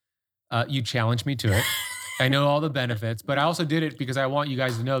you challenged me to it. I know all the benefits, but I also did it because I want you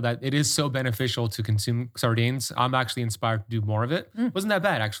guys to know that it is so beneficial to consume sardines. I'm actually inspired to do more of it. Wasn't that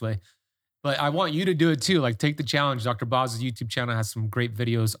bad, actually. But I want you to do it too. Like, take the challenge. Dr. Boz's YouTube channel has some great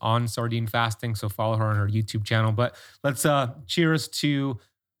videos on sardine fasting, so follow her on her YouTube channel. But let's cheers to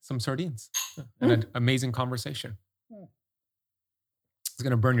some sardines and an amazing conversation. It's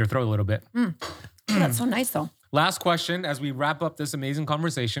going to burn your throat a little bit. That's so nice, though. Last question as we wrap up this amazing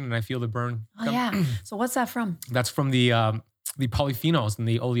conversation, and I feel the burn. Oh, yeah. So what's that from? That's from the polyphenols and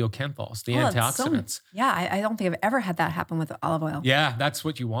the oleocanthols, the antioxidants. I don't think I've ever had that happen with olive oil. Yeah, that's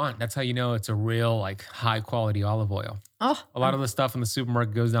what you want. That's how you know it's a real, like, high quality olive oil. Oh, a lot of the stuff in the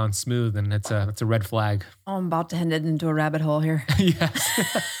supermarket goes down smooth, and it's a red flag. Oh, I'm about to head into a rabbit hole here. Yes,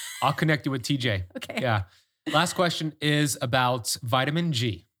 I'll connect you with TJ. Okay. Yeah. Last question is about vitamin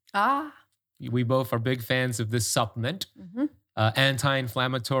G. We both are big fans of this supplement.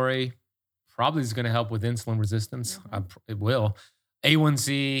 Anti-inflammatory, probably is going to help with insulin resistance. It will.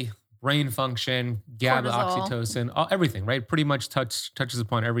 A1C, brain function, GABA, Cortisol. oxytocin, everything, right? Pretty much touches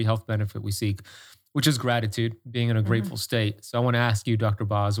upon every health benefit we seek, which is gratitude, being in a grateful state. So I want to ask you, Dr.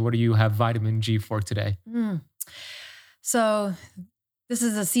 Boz, what do you have vitamin G for today? So this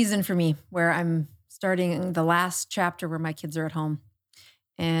is a season for me where I'm starting the last chapter where my kids are at home.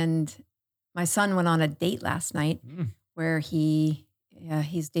 And my son went on a date last night where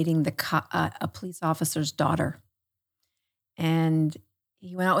he's dating a police officer's daughter. And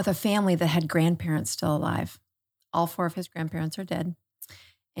he went out with a family that had grandparents still alive. All 4 of his grandparents are dead.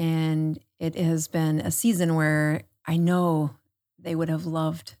 And it has been a season where I know they would have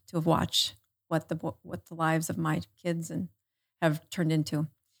loved to have watched what the lives of my kids have turned into.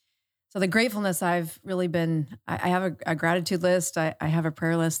 So the gratefulness I've really been, I have a gratitude list. I have a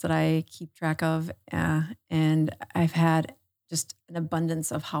prayer list that I keep track of. And I've had just an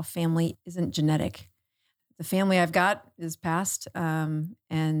abundance of how family isn't genetic. The family I've got is past.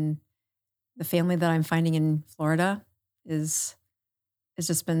 And the family that I'm finding in Florida has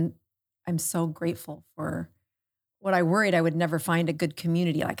just been, I'm so grateful for what I worried I would never find a good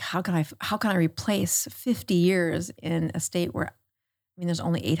community. Like, how can I replace 50 years in a state where, there's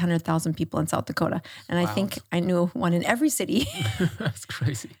only 800,000 people in South Dakota. And I think I knew one in every city. That's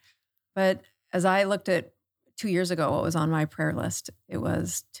crazy. But as I looked at 2 years ago, what was on my prayer list, it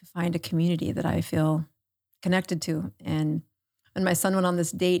was to find a community that I feel connected to. And when my son went on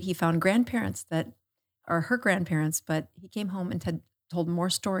this date, he found grandparents that are her grandparents, but he came home and told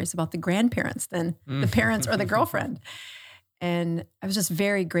more stories about the grandparents than the parents or the girlfriend. And I was just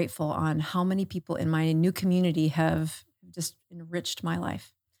very grateful on how many people in my new community have just enriched my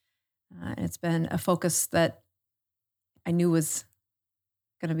life. It's been a focus that I knew was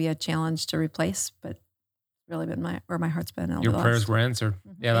going to be a challenge to replace, but really been where my heart's been. Your prayers were answered.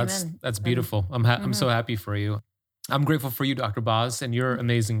 Yeah, Amen. that's beautiful. I'm so happy for you. I'm grateful for you, Dr. Boz, and your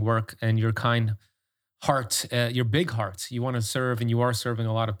amazing work and your kind heart, your big heart. You want to serve, and you are serving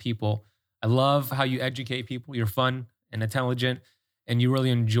a lot of people. I love how you educate people. You're fun and intelligent, and you really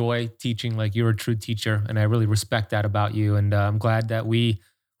enjoy teaching. Like, you're a true teacher, and I really respect that about you. And I'm glad that we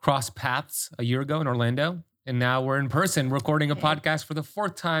crossed paths a year ago in Orlando, and now we're in person recording a podcast for the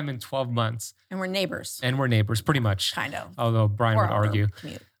 4th time in 12 months. And we're neighbors. Pretty much. Kind of. Although Brian would argue.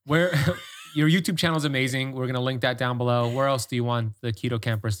 Commute. Your YouTube channel is amazing. We're going to link that down below. Where else do you want the keto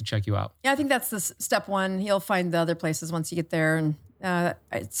campers to check you out? Yeah, I think that's the step one. You'll find the other places once you get there. And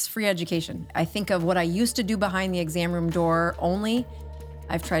it's free education. I think of what I used to do behind the exam room door only.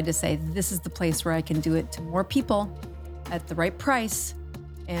 I've tried to say, this is the place where I can do it to more people at the right price,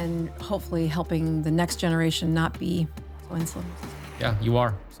 and hopefully helping the next generation not be so insulin. Yeah, you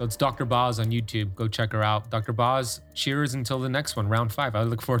are. So it's Dr. Boz on YouTube. Go check her out. Dr. Boz, cheers until the next one, round 5. I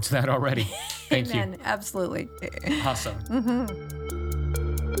look forward to that already. Thank Amen. you. Absolutely. Awesome.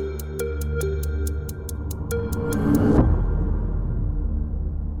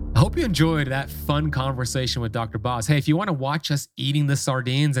 I hope you enjoyed that fun conversation with Dr. Boz. Hey, if you want to watch us eating the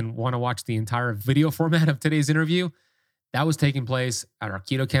sardines and want to watch the entire video format of today's interview, that was taking place at our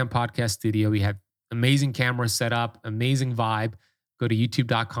Keto Camp podcast studio. We had amazing cameras set up, amazing vibe. Go to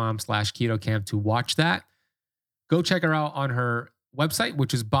youtube.com/ketocamp to watch that. Go check her out on her website,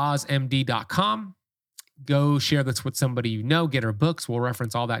 which is bozmd.com. go share this with somebody you know. Get her books. We'll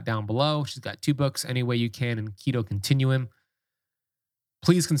reference all that down below. She's got 2 books, Any Way You Can and Keto Continuum.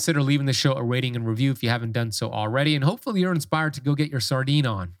 Please consider leaving the show a rating and review if you haven't done so already. And hopefully you're inspired to go get your sardine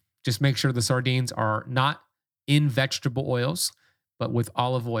on. Just make sure the sardines are not in vegetable oils, but with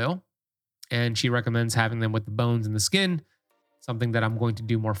olive oil. And she recommends having them with the bones and the skin, something that I'm going to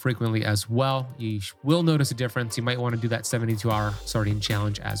do more frequently as well. You will notice a difference. You might want to do that 72-hour sardine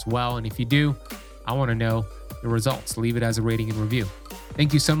challenge as well. And if you do, I want to know the results. Leave it as a rating and review.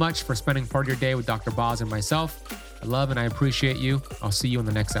 Thank you so much for spending part of your day with Dr. Boz and myself. I love and I appreciate you. I'll see you in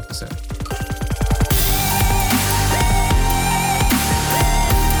the next episode.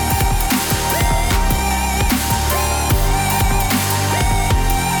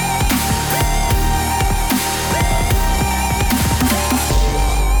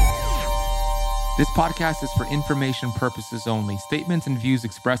 This podcast is for information purposes only. Statements and views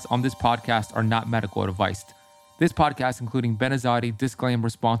expressed on this podcast are not medical advice. This podcast, including Benazati, disclaims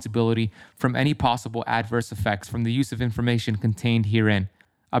responsibility from any possible adverse effects from the use of information contained herein.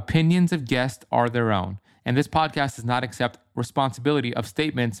 Opinions of guests are their own, and this podcast does not accept responsibility of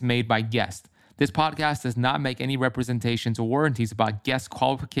statements made by guests. This podcast does not make any representations or warranties about guest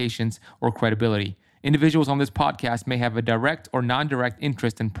qualifications or credibility. Individuals on this podcast may have a direct or non-direct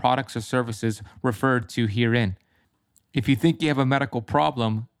interest in products or services referred to herein. If you think you have a medical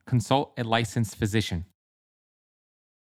problem, consult a licensed physician.